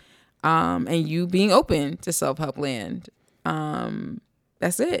 years. And you being open to self-help land.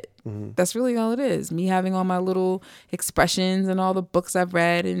 That's it. Mm-hmm. That's really all it is. Me having all my little expressions and all the books I've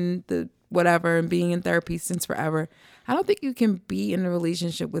read and the whatever and being in therapy since forever. I don't think you can be in a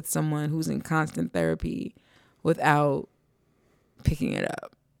relationship with someone who's in constant therapy without picking it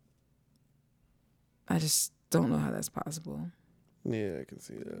up. I just don't know how that's possible. Yeah, I can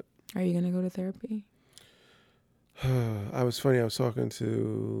see that. Are you going to go to therapy? I was talking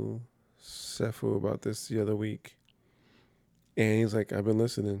to Sefu about this the other week. And he's like, I've been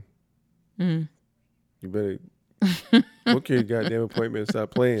listening. You better book your goddamn appointment and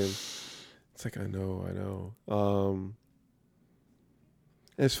stop playing. It's like, I know.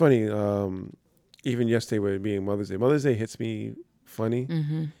 It's funny. Even yesterday with it being Mother's Day. Mother's Day hits me funny.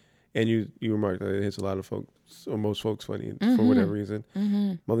 Mm-hmm. And you remarked that it hits a lot of folks, or most folks funny for whatever reason.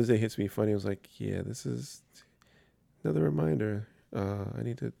 Mm-hmm. Mother's Day hits me funny. I was like, yeah, this is another reminder. I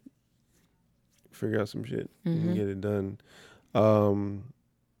need to figure out some shit and get it done. And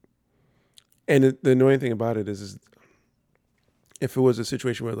the annoying thing about it is if it was a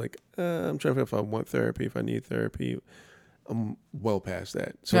situation where like I'm trying to figure out if I want therapy, if I need therapy, I'm well past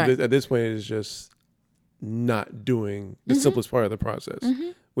that. So right. At this point, it's just not doing the simplest part of the process,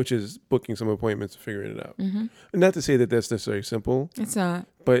 which is booking some appointments and figuring it out. And not to say that that's necessarily simple. It's not.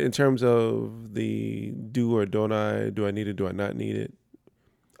 But in terms of the do or don't I, do I need it, do I not need it,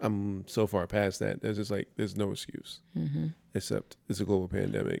 I'm so far past that. There's just like, there's no excuse except it's a global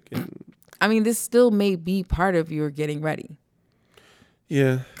pandemic. And I mean, this still may be part of your getting ready.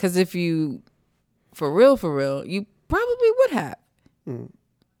 Yeah. Because if you, for real, you probably would have.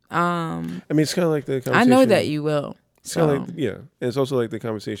 I mean, it's kind of like the conversation. I know that you will. It's kind of like, yeah. And it's also like the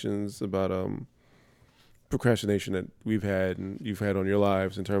conversations about procrastination that we've had and you've had on your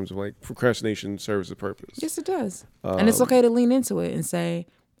lives in terms of like procrastination serves a purpose. Yes, it does. And it's okay to lean into it and say,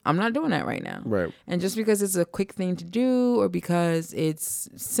 I'm not doing that right now. Right. And just because it's a quick thing to do or because it's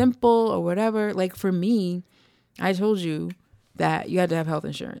simple or whatever, like for me, I told you that you had to have health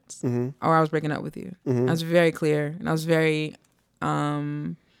insurance or I was breaking up with you. I was very clear and I was very,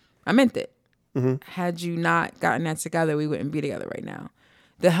 I meant it. Had you not gotten that together, we wouldn't be together right now.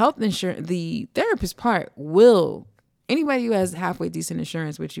 The health insurance, the therapist part will, anybody who has halfway decent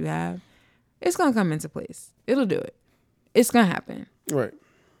insurance, which you have, it's going to come into place. It'll do it. It's going to happen. Right.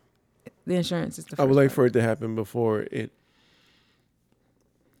 The insurance is the first I would like part. for it to happen before it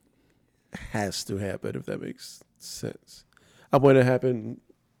has to happen, if that makes sense. I want it to happen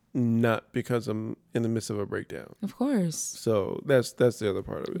not because I'm in the midst of a breakdown. Of course. So that's the other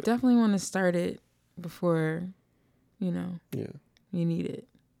part of it. Definitely want to start it before, Yeah. you need it.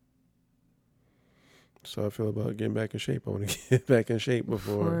 So I feel about getting back in shape. I want to get back in shape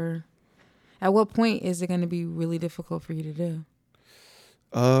before. At what point is it going to be really difficult for you to do?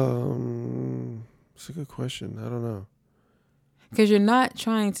 It's a good question. I don't know. Because you're not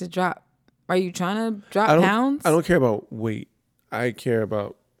trying to drop. Are you trying to drop pounds? I don't care about weight. I care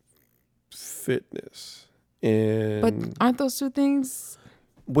about fitness. And But aren't those two things?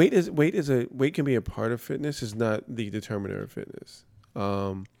 weight can be a part of fitness. Is not the determiner of fitness.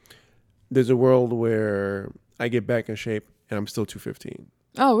 There's a world where I get back in shape and I'm still 215.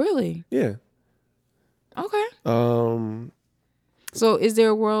 Oh, really? Yeah. Okay. So is there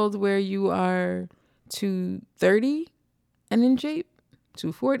a world where you are 230 and in shape?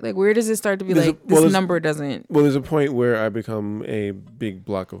 240? Like, where does it start to be number doesn't? Well, there's a point where I become a big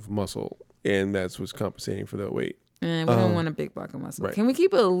block of muscle, and that's what's compensating for that weight. And we don't want a big block of muscle. Right. Can we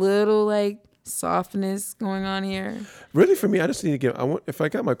keep a little like softness going on here? Really, for me, I just need to get. If I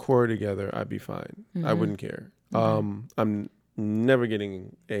got my core together, I'd be fine. Mm-hmm. I wouldn't care. I'm never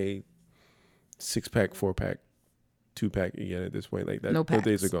getting a 6-pack, 4-pack, 2-pack again at this point. Like that, No those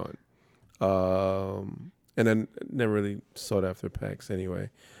days packs. are gone. And I never really sought after packs anyway.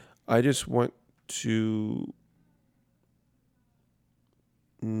 I just want to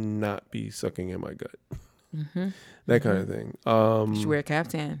not be sucking in my gut. Mm-hmm. That kind of thing. You should wear a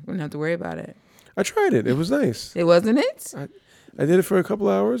caftan. We don't have to worry about it. I tried it. It was nice. It wasn't it? I did it for a couple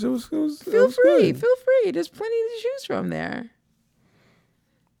hours. It was Feel free. good. Feel free. There's plenty to choose from there.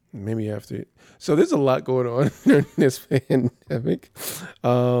 Maybe you have to. So there's a lot going on during this pandemic.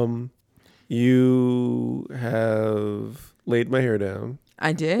 You have laid my hair down.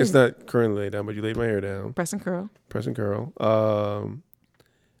 I did. It's not currently laid down, but you laid my hair down. Press and curl. Press and curl.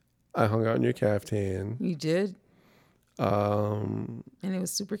 I hung out in your caftan. You did. And it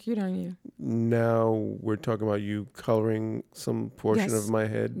was super cute on you. Now we're talking about you coloring some portion of my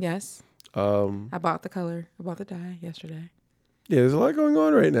head. Yes. I bought the color. I bought the dye yesterday. Yeah, there's a lot going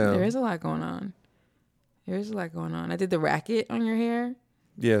on right now. There is a lot going on. I did the racket on your hair.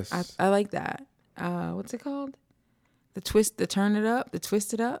 Yes. I like that. What's it called? The twist, the turn it up, the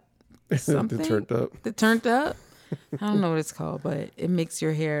twist it up. Something. The turned up. The turned up. I don't know what it's called, but it makes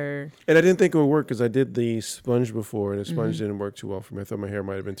your hair. And I didn't think it would work because I did the sponge before, and the sponge didn't work too well for me. I thought my hair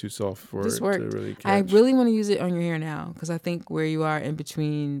might have been too soft for it to really catch. I really want to use it on your hair now because I think where you are in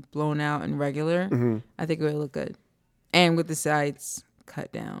between blown out and regular, I think it would look good. And with the sides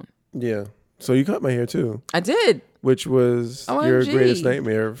cut down. Yeah. So you cut my hair too. I did. Which was OMG. Your greatest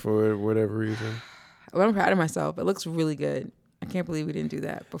nightmare for whatever reason. Well, I'm proud of myself. It looks really good. I can't believe we didn't do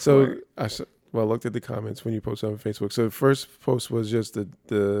that before. So I looked at the comments when you posted on Facebook. So the first post was just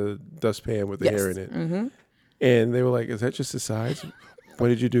the dustpan with the hair in it. Mm-hmm. And they were like, is that just the sides? What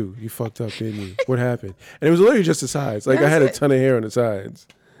did you do? You fucked up, didn't you? What happened? And it was literally just the sides. Like I had a ton of hair on the sides.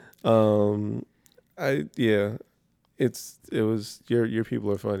 It was your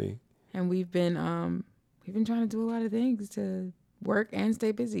people are funny. And we've been trying to do a lot of things to work and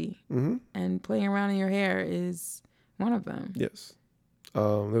stay busy. Mm-hmm. And playing around in your hair is one of them. Yes. There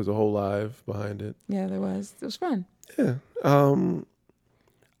was a whole live behind it. Yeah, there was. It was fun. Yeah.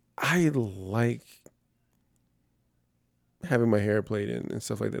 I like having my hair played in and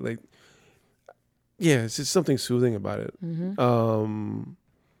stuff like that. Like, yeah, it's just something soothing about it. Mm-hmm.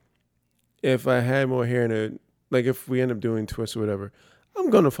 If I had more hair in it, like if we end up doing twists or whatever, I'm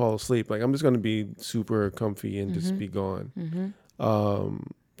going to fall asleep. Like I'm just going to be super comfy and just be gone. Mm-hmm.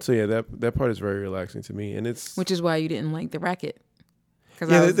 So yeah, that part is very relaxing to me. And which is why you didn't like the racket.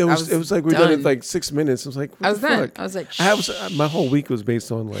 Yeah, it was like we done it like 6 minutes. I was like, what I was the done. fuck? I was like, my whole week was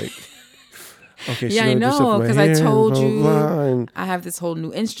based on like, okay, yeah, I know, because I told you and I have this whole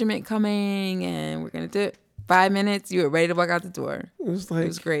new instrument coming and we're gonna do it. 5 minutes, you were ready to walk out the door. It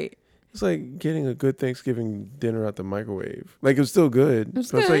was great. It's like getting a good Thanksgiving dinner out the microwave. Like it was still good. It was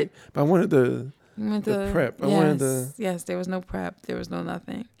good. But I wanted the prep. Yes, I wanted the. Yes, there was no prep. There was no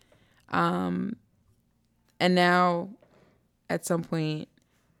nothing. And now, at some point,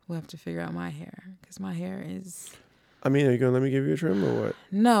 we'll have to figure out my hair because my hair is. I mean, are you gonna let me give you a trim or what?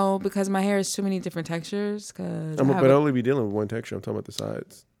 No, because my hair is too many different textures. But I'll only be dealing with one texture. I'm talking about the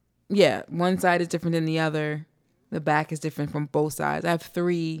sides. Yeah, one side is different than the other. The back is different from both sides. I have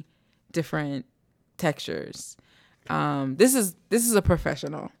 3 different textures. This is a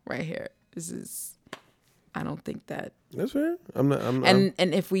professional right here. I don't think that. That's fair. I'm not. And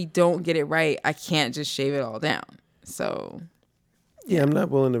if we don't get it right, I can't just shave it all down. So. Yeah, I'm not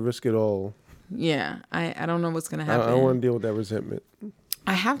willing to risk it all. Yeah, I don't know what's gonna happen. I don't want to deal with that resentment.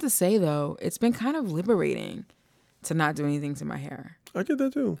 I have to say though, it's been kind of liberating to not do anything to my hair. I get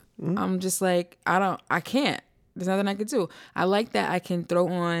that too. Mm-hmm. I'm just like, I can't. There's nothing I could do. I like that I can throw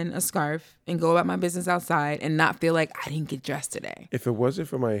on a scarf and go about my business outside and not feel like I didn't get dressed today. If it wasn't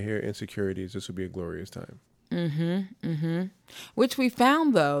for my hair insecurities, this would be a glorious time. Mm-hmm. Mm-hmm. Which we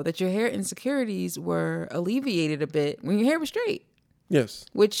found though, that your hair insecurities were alleviated a bit when your hair was straight. Yes.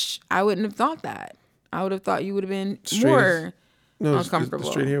 Which I wouldn't have thought that. I would have thought you would have been straight more No, uncomfortable.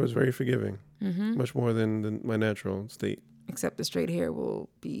 the straight hair was very forgiving, Mm-hmm. much more than my natural state. Except the straight hair will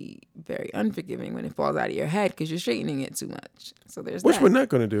be very unforgiving when it falls out of your head because you're straightening it too much. So there's Which that. we're not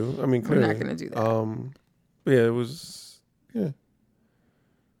going to do. I mean, clearly. We're not going to do that. But yeah, it was, yeah.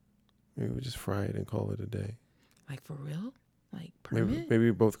 Maybe we just fry it and call it a day. Like for real? Like perm Maybe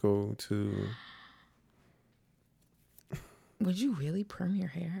we both go to... Would you really perm your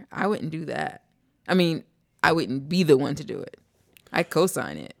hair? I wouldn't do that. I mean, I wouldn't be the one to do it. I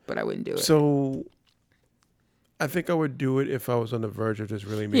co-sign it, but I wouldn't do it. So I think I would do it if I was on the verge of just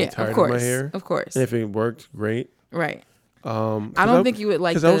really being tired of my hair. Of course. And if it worked, great. Right. I don't think you would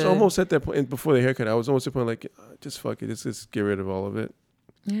like because I was almost at that point before the haircut. I was almost at the point like, just fuck it, just get rid of all of it.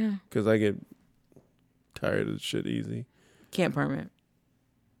 Yeah. Because I get tired of shit easy. Can't perm it.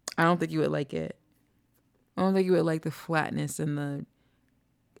 I don't think you would like it. I don't think you would like the flatness and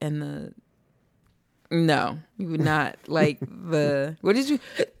the. No, you would not like the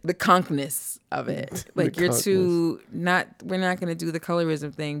conkness of it. Like you're too not. We're not gonna do the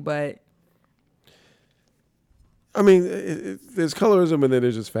colorism thing, but. I mean, there's colorism and then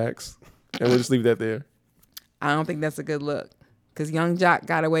there's just facts, and we'll just leave that there. I don't think that's a good look, because Young Jock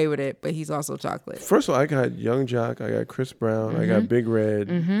got away with it, but he's also chocolate. First of all, I got Young Jock, I got Chris Brown, I got Big Red.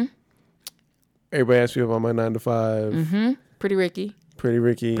 Mm-hmm. Everybody asked me about my 9 to 5. Mm-hmm. Pretty Ricky. Pretty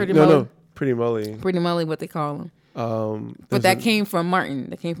Ricky. Pretty Mully. Pretty Mully. Pretty Mully, what they call him. But that came from Martin.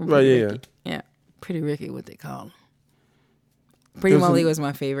 That came from Pretty Ricky. Yeah. Pretty Ricky, what they call him. Pretty Mully was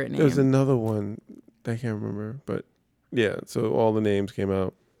my favorite name. There's another one. I can't remember, but yeah. So all the names came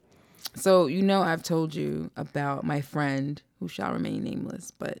out. So I've told you about my friend who shall remain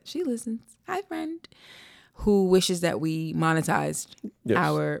nameless, but she listens. Hi, friend. Who wishes that we monetized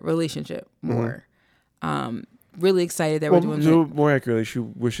our relationship more. Really excited that we're doing that. More accurately, she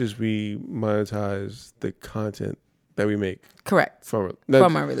wishes we monetize the content that we make. Correct. From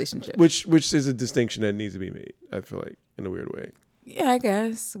our relationship. Which is a distinction that needs to be made, I feel like, in a weird way. Yeah, I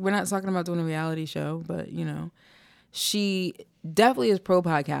guess. We're not talking about doing a reality show, but, she definitely is pro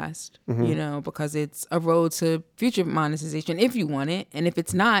podcast, because it's a road to future monetization if you want it. And if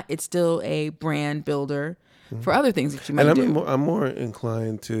it's not, it's still a brand builder for other things that you might do. I'm more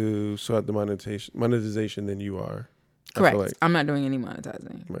inclined to sort the monetization than you are. Correct. Like. I'm not doing any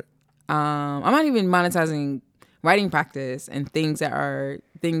monetizing. Right. I'm not even monetizing writing practice and things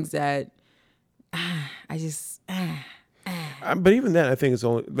that I just... But even that, I think it's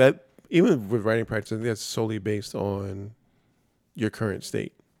only that. Even with writing practice, I think that's solely based on your current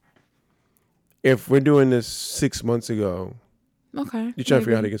state. If we're doing this 6 months ago, okay, you're trying to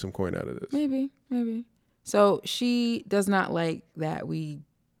figure out how to get some coin out of this. Maybe. So she does not like that we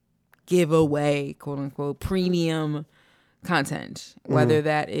give away, quote unquote, premium content, whether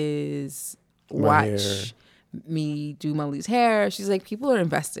that is watch me do Mully's hair. She's like, people are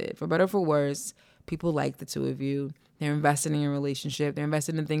invested, for better or for worse. People like the two of you. They're invested in your relationship. They're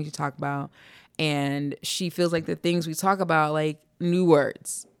invested in the things you talk about. And she feels like the things we talk about, like new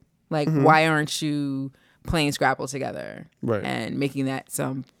words. Like, why aren't you playing Scrabble together? Right. And making that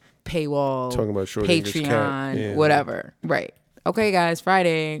some paywall, talking about Patreon, whatever. Right. Okay, guys,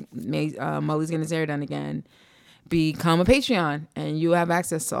 Friday, Mully's getting his hair done again. Become a Patreon, and you have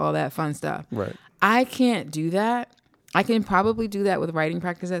access to all that fun stuff. Right. I can't do that. I can probably do that with writing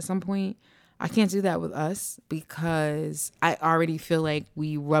practice at some point. I can't do that with us because I already feel like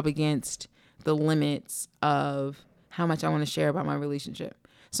we rub against the limits of how much I want to share about my relationship.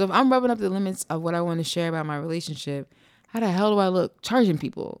 So if I'm rubbing up the limits of what I want to share about my relationship, how the hell do I look charging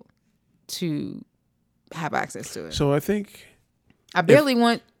people to have access to it? So I think I barely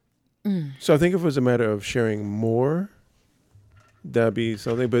want. So I think if it was a matter of sharing more, that'd be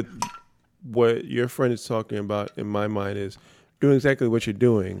something. But what your friend is talking about in my mind is doing exactly what you're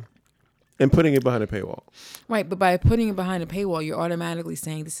doing. And putting it behind a paywall. Right, but by putting it behind a paywall, you're automatically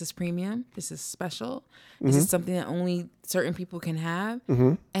saying this is premium, this is special, this is something that only certain people can have.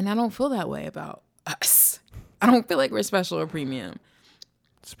 And I don't feel that way about us. I don't feel like we're special or premium.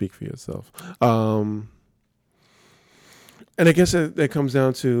 Speak for yourself. And I guess that comes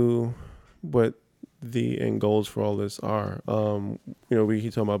down to what the end goals for all this are. We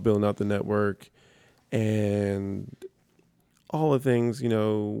keep talking about building out the network and all the things,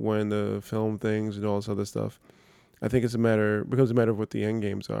 when the film things and all this other stuff. I think becomes a matter of what the end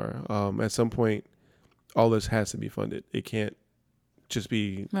games are. At some point, all this has to be funded. It can't just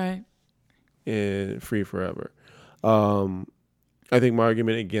be free forever. I think my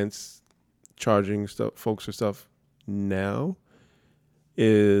argument against charging folks for stuff now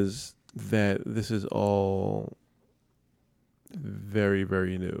is that this is all very,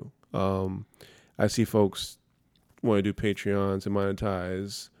 very new. I see folks want to do Patreons and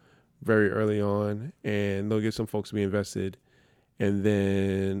monetize very early on, and they'll get some folks to be invested, and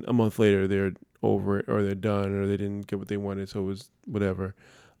then a month later they're over it, or they're done, or they didn't get what they wanted, so it was whatever.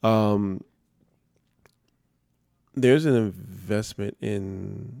 There's investment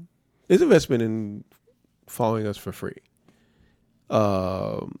in following us for free.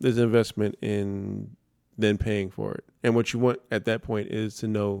 There's an investment in then paying for it. And what you want at that point is to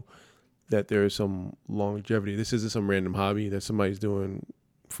know that there is some longevity. This isn't some random hobby that somebody's doing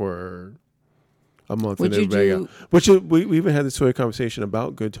for a month and then back out. Which we even had this sort of conversation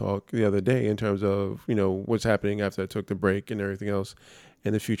about Good Talk the other day in terms of, what's happening after I took the break and everything else,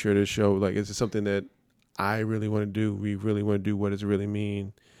 and the future of this show. Like, is it something that I really want to do? We really want to do. What does it really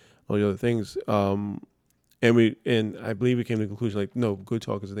mean? All the other things. And I believe we came to the conclusion, like, no, Good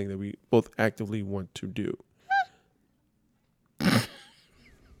Talk is a thing that we both actively want to do.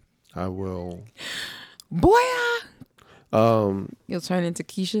 I will. Boy, you'll turn into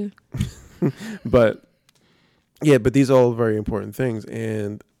Keisha. But these are all very important things.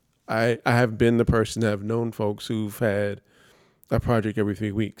 And I have been the person that have known folks who've had a project every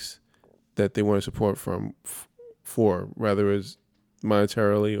 3 weeks that they want to support for, rather as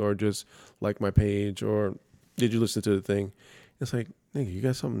monetarily or just like my page or did you listen to the thing? It's like, nigga, you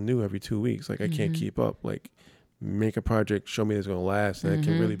got something new every 2 weeks. Like, I can't keep up. Like, make a project, show me it's going to last, and I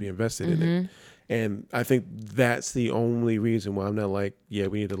can really be invested in it. And I think that's the only reason why I'm not like, yeah,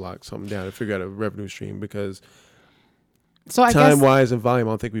 we need to lock something down and figure out a revenue stream, because time-wise and volume,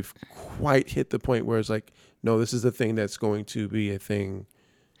 I don't think we've quite hit the point where it's like, no, this is the thing that's going to be a thing.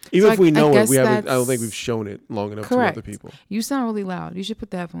 Even if we know it, I don't think we've shown it long enough to other people. You sound really loud. You should put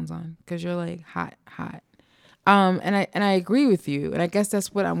the headphones on because you're like hot. And I agree with you. And I guess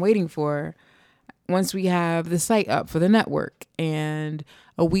that's what I'm waiting for. Once we have the site up for the network and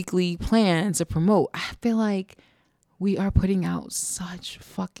a weekly plan to promote, I feel like we are putting out such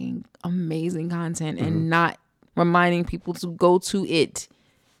fucking amazing content and not reminding people to go to it.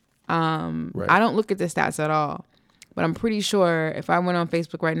 Right. I don't look at the stats at all, but I'm pretty sure if I went on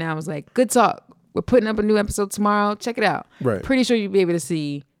Facebook right now, I was like, Good Talk, we're putting up a new episode tomorrow. Check it out. Right. Pretty sure you'd be able to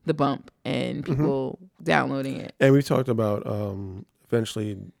see the bump and people downloading it. And we talked about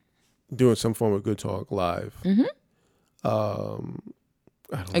eventually doing some form of Good Talk live. I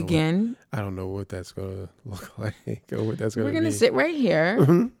don't know what that's gonna look like or what that's gonna be. We're gonna sit right here.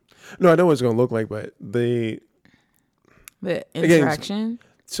 No, I know what it's gonna look like, but the interaction. Again,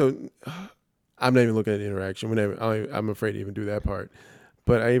 so I'm not even looking at the interaction. I'm afraid to even do that part.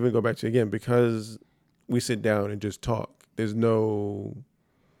 But I even go back to, again, because we sit down and just talk. There's no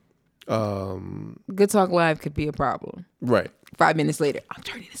Good Talk live could be a problem. Right. 5 minutes later, I'm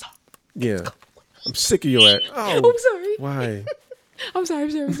turning this off. Yeah. I'm sick of your ass. Oh, I'm sorry. Why? I'm sorry.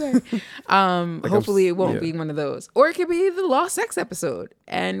 Hopefully it won't be one of those. Or it could be the lost sex episode.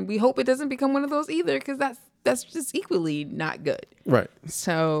 And we hope it doesn't become one of those either, because that's just equally not good. Right.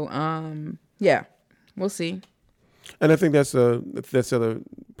 So, yeah, we'll see. And I think that's the other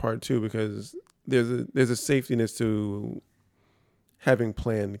part too, because there's a safetiness to having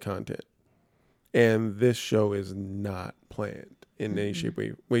planned content. And this show is not planned in any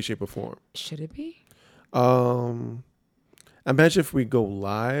way, shape, or form. Should it be? Imagine if we go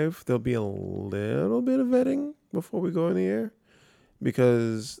live, there'll be a little bit of vetting before we go in the air,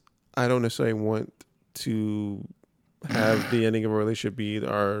 because I don't necessarily want to have the ending of a relationship be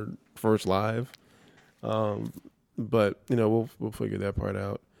our first live. But we'll figure that part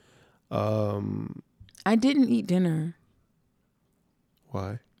out. I didn't eat dinner.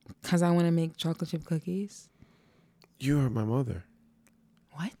 Why? Because I want to make chocolate chip cookies. You are my mother.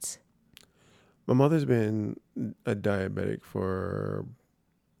 What? My mother's been a diabetic for,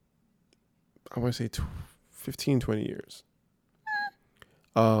 I want to say 15, 20 years.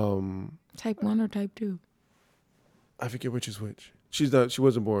 Type 1 or type 2? I forget which is which. She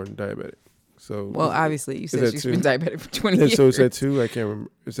wasn't born diabetic. So, well, obviously, you said she's been diabetic for 20 years. So is that 2? I can't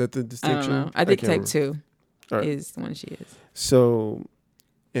remember. Is that the distinction? I don't know. I think type 2 is the one she is. So,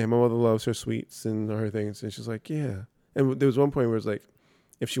 yeah, my mother loves her sweets and her things. And she's like, yeah. And there was one point where it's like,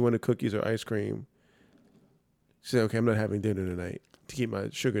 if she wanted cookies or ice cream, she said, okay, I'm not having dinner tonight to keep my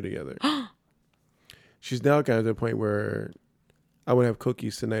sugar together. She's now gotten to the point where I would have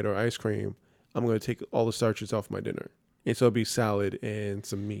cookies tonight or ice cream. I'm going to take all the starches off my dinner. And so it'll be salad and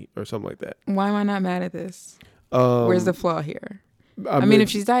some meat or something like that. Why am I not mad at this? Where's the flaw here? I mean, if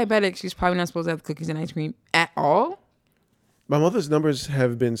she's diabetic, she's probably not supposed to have cookies and ice cream at all. My mother's numbers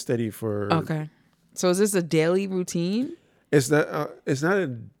have been steady for... Okay. So is this a daily routine? It's not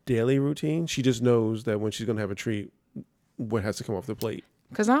a daily routine. She just knows that when she's going to have a treat, what has to come off the plate.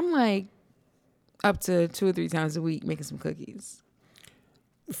 Because I'm like, up to 2 or 3 times a week making some cookies.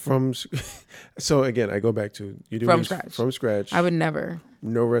 So again, I go back to you do From scratch. From scratch. I would never.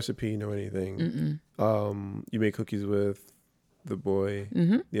 No recipe, no anything. You made cookies with the boy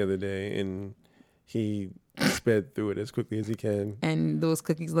the other day, and he sped through it as quickly as he can. And those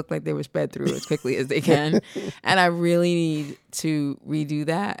cookies look like they were sped through as quickly as they can. And I really need to redo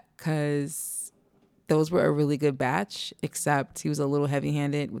that because those were a really good batch, except he was a little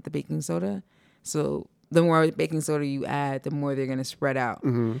heavy-handed with the baking soda. So the more baking soda you add, the more they're going to spread out.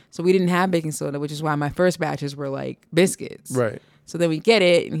 So we didn't have baking soda, which is why my first batches were like biscuits. Right. So then we get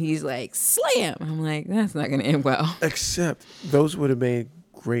it, and he's like, slam. I'm like, that's not going to end well. Except those would have made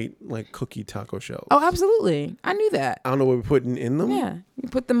great like cookie taco shells. Oh, absolutely. I knew that. I don't know what we're putting in them. Yeah. You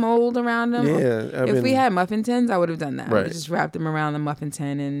put the mold around them. Yeah. If we had muffin tins, I would have done that. Right. I would just wrapped them around the muffin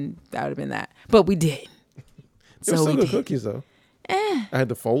tin, and that would have been that. But we did. They were still good cookies, though. I had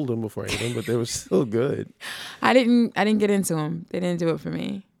to fold them before I ate them, but they were still good. I didn't get into them. They didn't do it for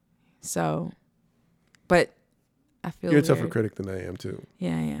me. So, but I feel you're a tougher critic than I am too.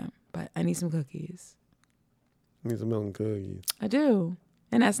 Yeah, I am. But I need some cookies. I need some milk and cookies. I do.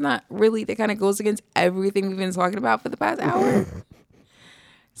 And that's not really, that kind of goes against everything we've been talking about for the past hour.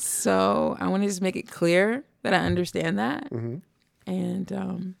 So I want to just make it clear that I understand that.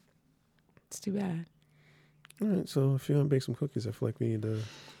 And it's too bad. All right, so if you want to bake some cookies, I feel like we need to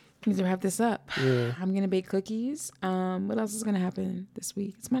wrap this up. Yeah. I'm going to bake cookies. What else is going to happen this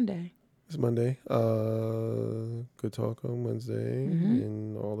week? It's Monday. It's Monday. Good Talk on Wednesday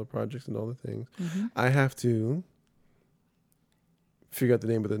and all the projects and all the things. I have to figure out the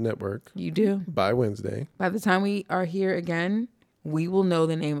name of the network. You do. By Wednesday. By the time we are here again, we will know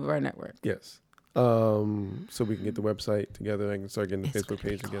the name of our network. Yes. So we can get the website together. I can start getting the Facebook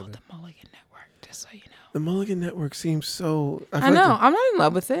page together. The Mulligan Network, just so you know. The Mulligan Network seems so... I know. I'm not in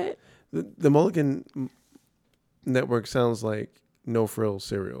love with it. The Mulligan Network sounds like no frill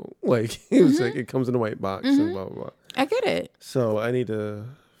cereal. Like it was like it comes in a white box and blah blah blah. I get it. So I need to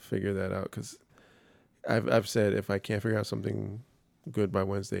figure that out because I've said if I can't figure out something good by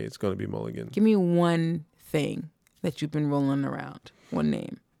Wednesday, it's going to be Mulligan. Give me one thing that you've been rolling around. One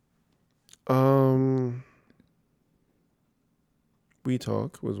name. We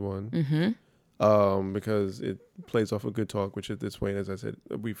Talk was one. Because it plays off a Good Talk, which at this point, as I said,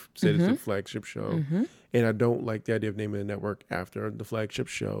 we've said it's a flagship show. And I don't like the idea of naming a network after the flagship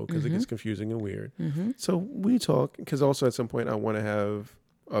show because it gets confusing and weird. So We Talk, because also at some point I want to have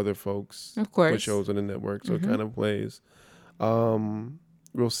other folks with shows on the network, so it kind of plays.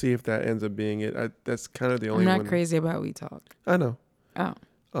 We'll see if that ends up being it. That's kind of the only one. I'm not crazy about We Talk. I know. Oh.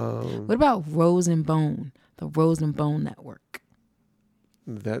 What about Rose and Bone? The Rose and Bone Network.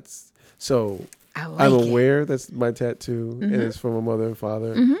 That's... So I'm aware that's my tattoo, and it's from my mother and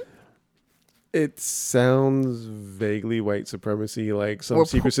father. It sounds vaguely white supremacy, like some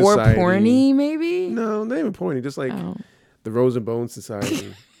secret society. Or porny, maybe? No, not even porny. Just like the Rose and Bone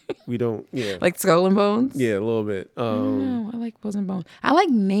Society. We don't, like Skull and Bones? Yeah, a little bit. No, I like Rose and Bone. I like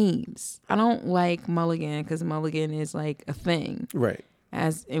names. I don't like Mulligan because Mulligan is like a thing. Right.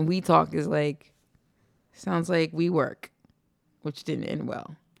 And We Talk is like, sounds like We Work, which didn't end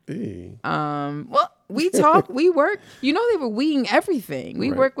well. Hey. Well, We Talk, We Work. You know, they were weeing everything.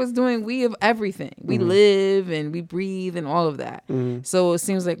 We Work was doing we of everything. We live and we breathe and all of that. So it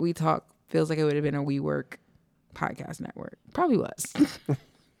seems like We Talk feels like it would have been a We Work podcast network. Probably was.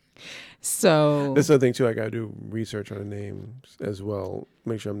 So that's the thing too. I got to do research on the names as well.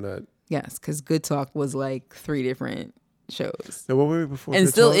 Make sure I'm not. Yes, because Good Talk was like 3 different shows. No, what were we before? And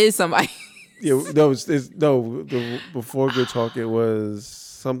Good still Talk? is somebody. Before Good Talk, it was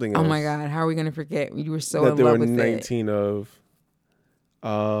something else. Oh my God, how are we gonna forget? You were so that in there love were with 19 it. of.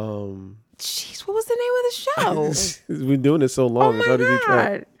 Jeez, what was the name of the show? We've been doing this so long. Oh It's hard to keep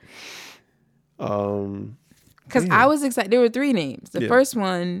track. Because I was excited. There were 3 names. The first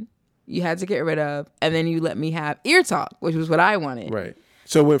one you had to get rid of, and then you let me have Ear Talk, which was what I wanted. Right.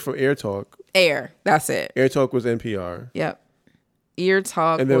 So it went from Air Talk. Air. That's it. Air Talk was NPR. Yep. Ear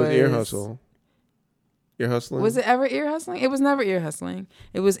Talk and there was Ear Hustle. Ear Hustling? Was it ever Ear Hustling? It was never Ear Hustling.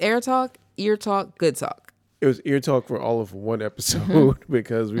 It was Air Talk, Ear Talk, Good Talk. It was Ear Talk for all of one episode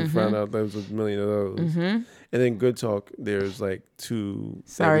because we found out there was a million of those. And then Good Talk, there's like 2.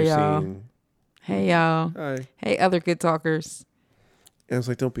 Sorry, y'all. Hey, y'all. Hi. Hey, other Good Talkers. And I was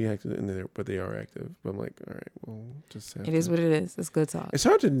like, don't be active in there, but they are active. But I'm like, all right, well, just have It is what it is. It's Good Talk. It's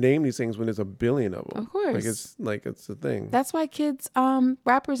hard to name these things when there's a billion of them. Of course. It's a thing. That's why kids,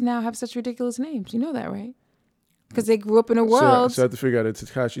 rappers now have such ridiculous names. You know that, right? Because they grew up in a world. So I have to figure out a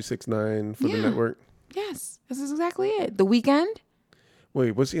Tekashi 6ix9ine for the network. Yes, this is exactly it. The Weeknd.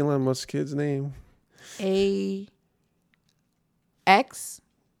 Wait, what's Elon Musk's kid's name? A X,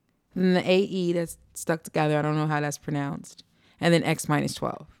 then the AE that's stuck together. I don't know how that's pronounced. And then X minus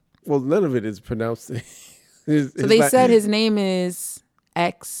 12. Well, none of it is pronounced. So they said his name is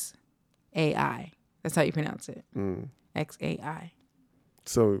XAI. That's how you pronounce it. XAI.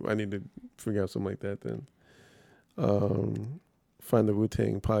 So I need to figure out something like that then. Find the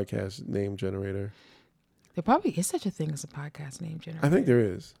Wu-Tang podcast name generator. There probably is such a thing as a podcast name generator. I think there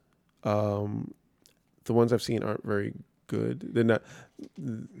is. The ones I've seen aren't very good. They're not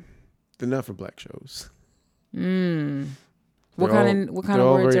for black shows. What kind of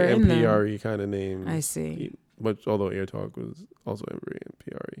words are in them? NPR-y kind of names. I see. But although Air Talk was also very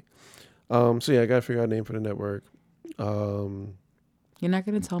NPR-y. So yeah, I gotta figure out a name for the network. You're not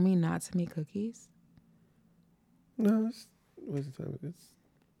gonna tell me not to make cookies? No, what's the time?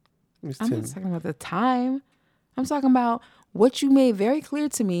 I'm not talking about the time. I'm talking about what you made very clear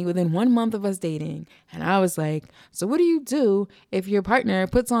to me within 1 month of us dating. And I was like, so what do you do if your partner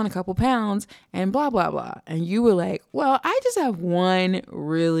puts on a couple pounds and blah, blah, blah? And you were like, well, I just have one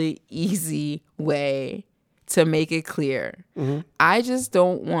really easy way to make it clear. I just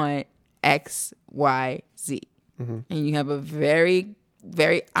don't want X, Y, Z. And you have a very,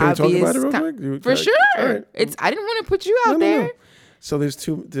 very obvious. Can we talk about it real quick? For sure. Right. I didn't want to put you out there. No. So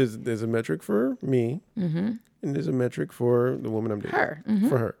there's a metric for me. And there's a metric for the woman I'm dating. Her.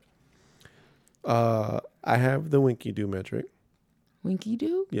 For her. I have the Winky Do metric. Winky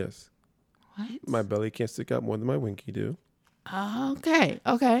Do? Yes. What? My belly can't stick out more than my Winky Do. Okay.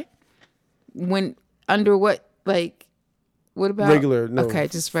 When under what, like, what about? Regular, no. Okay,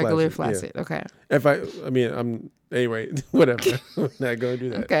 just regular flaccid. Yeah. Okay. Anyway, whatever. I'm not going to do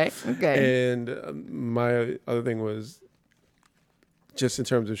that. Okay. And my other thing was just in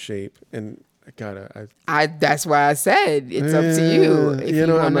terms of shape, and that's why I said it's up to you. You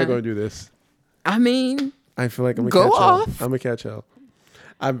know, I'm not going to do this. I mean, I feel like I'm a go catch off. I'm a catch out.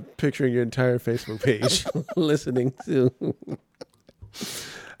 I'm picturing your entire Facebook page listening to.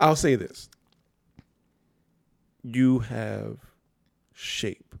 I'll say this. You have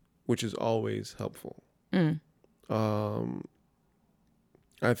shape, which is always helpful.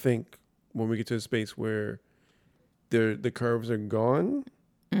 I think when we get to a space where the curves are gone,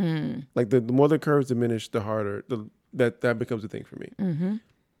 like the more the curves diminish, the harder that becomes a thing for me.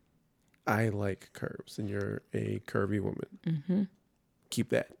 I like curves, and you're a curvy woman. Keep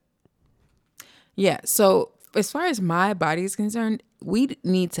that. Yeah. So as far as my body is concerned, we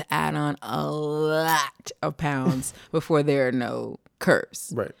need to add on a lot of pounds before there are no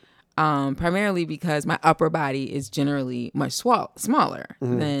curves. Right. Primarily because my upper body is generally much smaller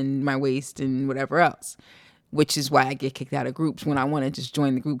than my waist and whatever else, which is why I get kicked out of groups when I want to just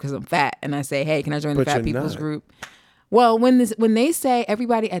join the group because I'm fat, and I say, hey, can I join the fat people's group? Well, when they say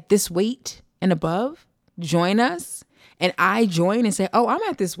everybody at this weight and above, join us, and I join and say, oh, I'm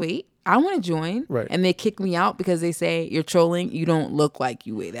at this weight, I want to join. Right. And they kick me out because they say, you're trolling, you don't look like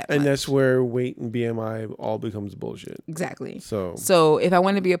you weigh that much. And that's where weight and BMI all becomes bullshit. Exactly. So if I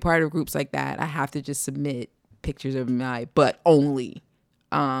want to be a part of groups like that, I have to just submit pictures of my butt only.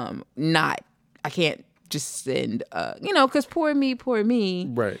 I can't just send, because poor me.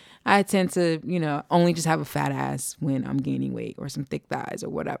 Right. I tend to, only just have a fat ass when I'm gaining weight or some thick thighs or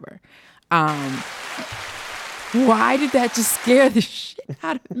whatever. Why did that just scare the shit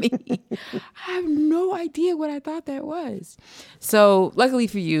out of me? I have no idea what I thought that was. So luckily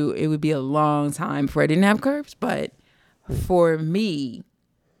for you, it would be a long time before I didn't have curves. But for me,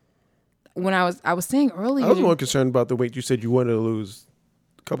 when I was saying earlier, I was more concerned about the weight you said you wanted to lose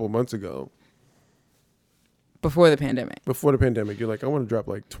a couple of months ago. Before the pandemic. You're like, I want to drop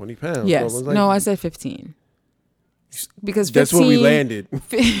like 20 pounds. Yes. So I said 15. Because 15, that's where we landed.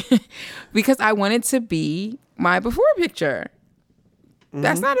 Because I wanted to be my before picture.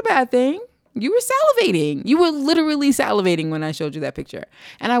 That's not a bad thing. You were salivating. You were literally salivating when I showed you that picture.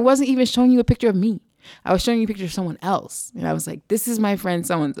 And I wasn't even showing you a picture of me. I was showing you a picture of someone else. And I was like, this is my friend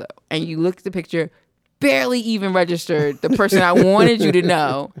so-and-so. And you looked at the picture, barely even registered the person I wanted you to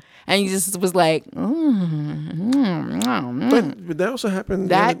know. And you just was like, But that also happened.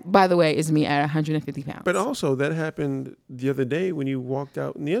 That, by the way, is me at 150 pounds. But also that happened the other day when you walked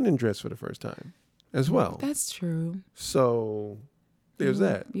out in the onion dress for the first time as well. That's true. So there's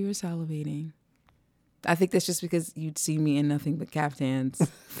that. You were salivating. I think that's just because you'd seen me in nothing but caftans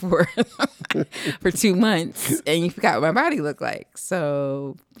for 2 months and you forgot what my body looked like.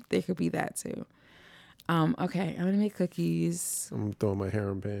 So there could be that too. Okay, I'm gonna make cookies. I'm throwing my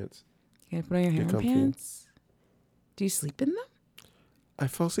harem pants. You gonna put on your harem pants? Do you sleep in them? I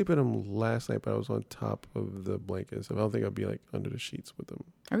fell asleep in them last night, but I was on top of the blankets. I don't think I'd be like under the sheets with them.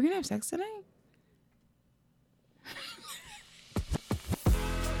 Are we gonna have sex tonight?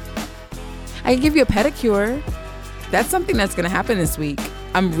 I can give you a pedicure. That's something that's going to happen this week.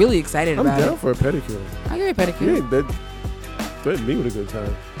 I'm really excited about it. I'm down for a pedicure. I'll give you a pedicure. You ain't threaten me with a good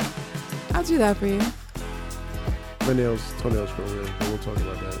time. I'll do that for you. My toenails grow weird, but we'll talk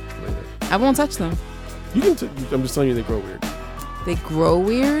about that later. I won't touch them. You can. I'm just telling you, they grow weird. They grow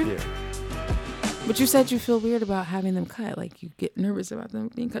weird? Yeah. But you said you feel weird about having them cut. Like, you get nervous about them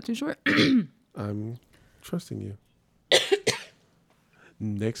being cut too short. I'm trusting you.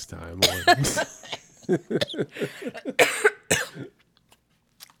 Next time.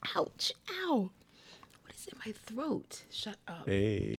 Ouch. Ow. What is in my throat? Shut up. Hey.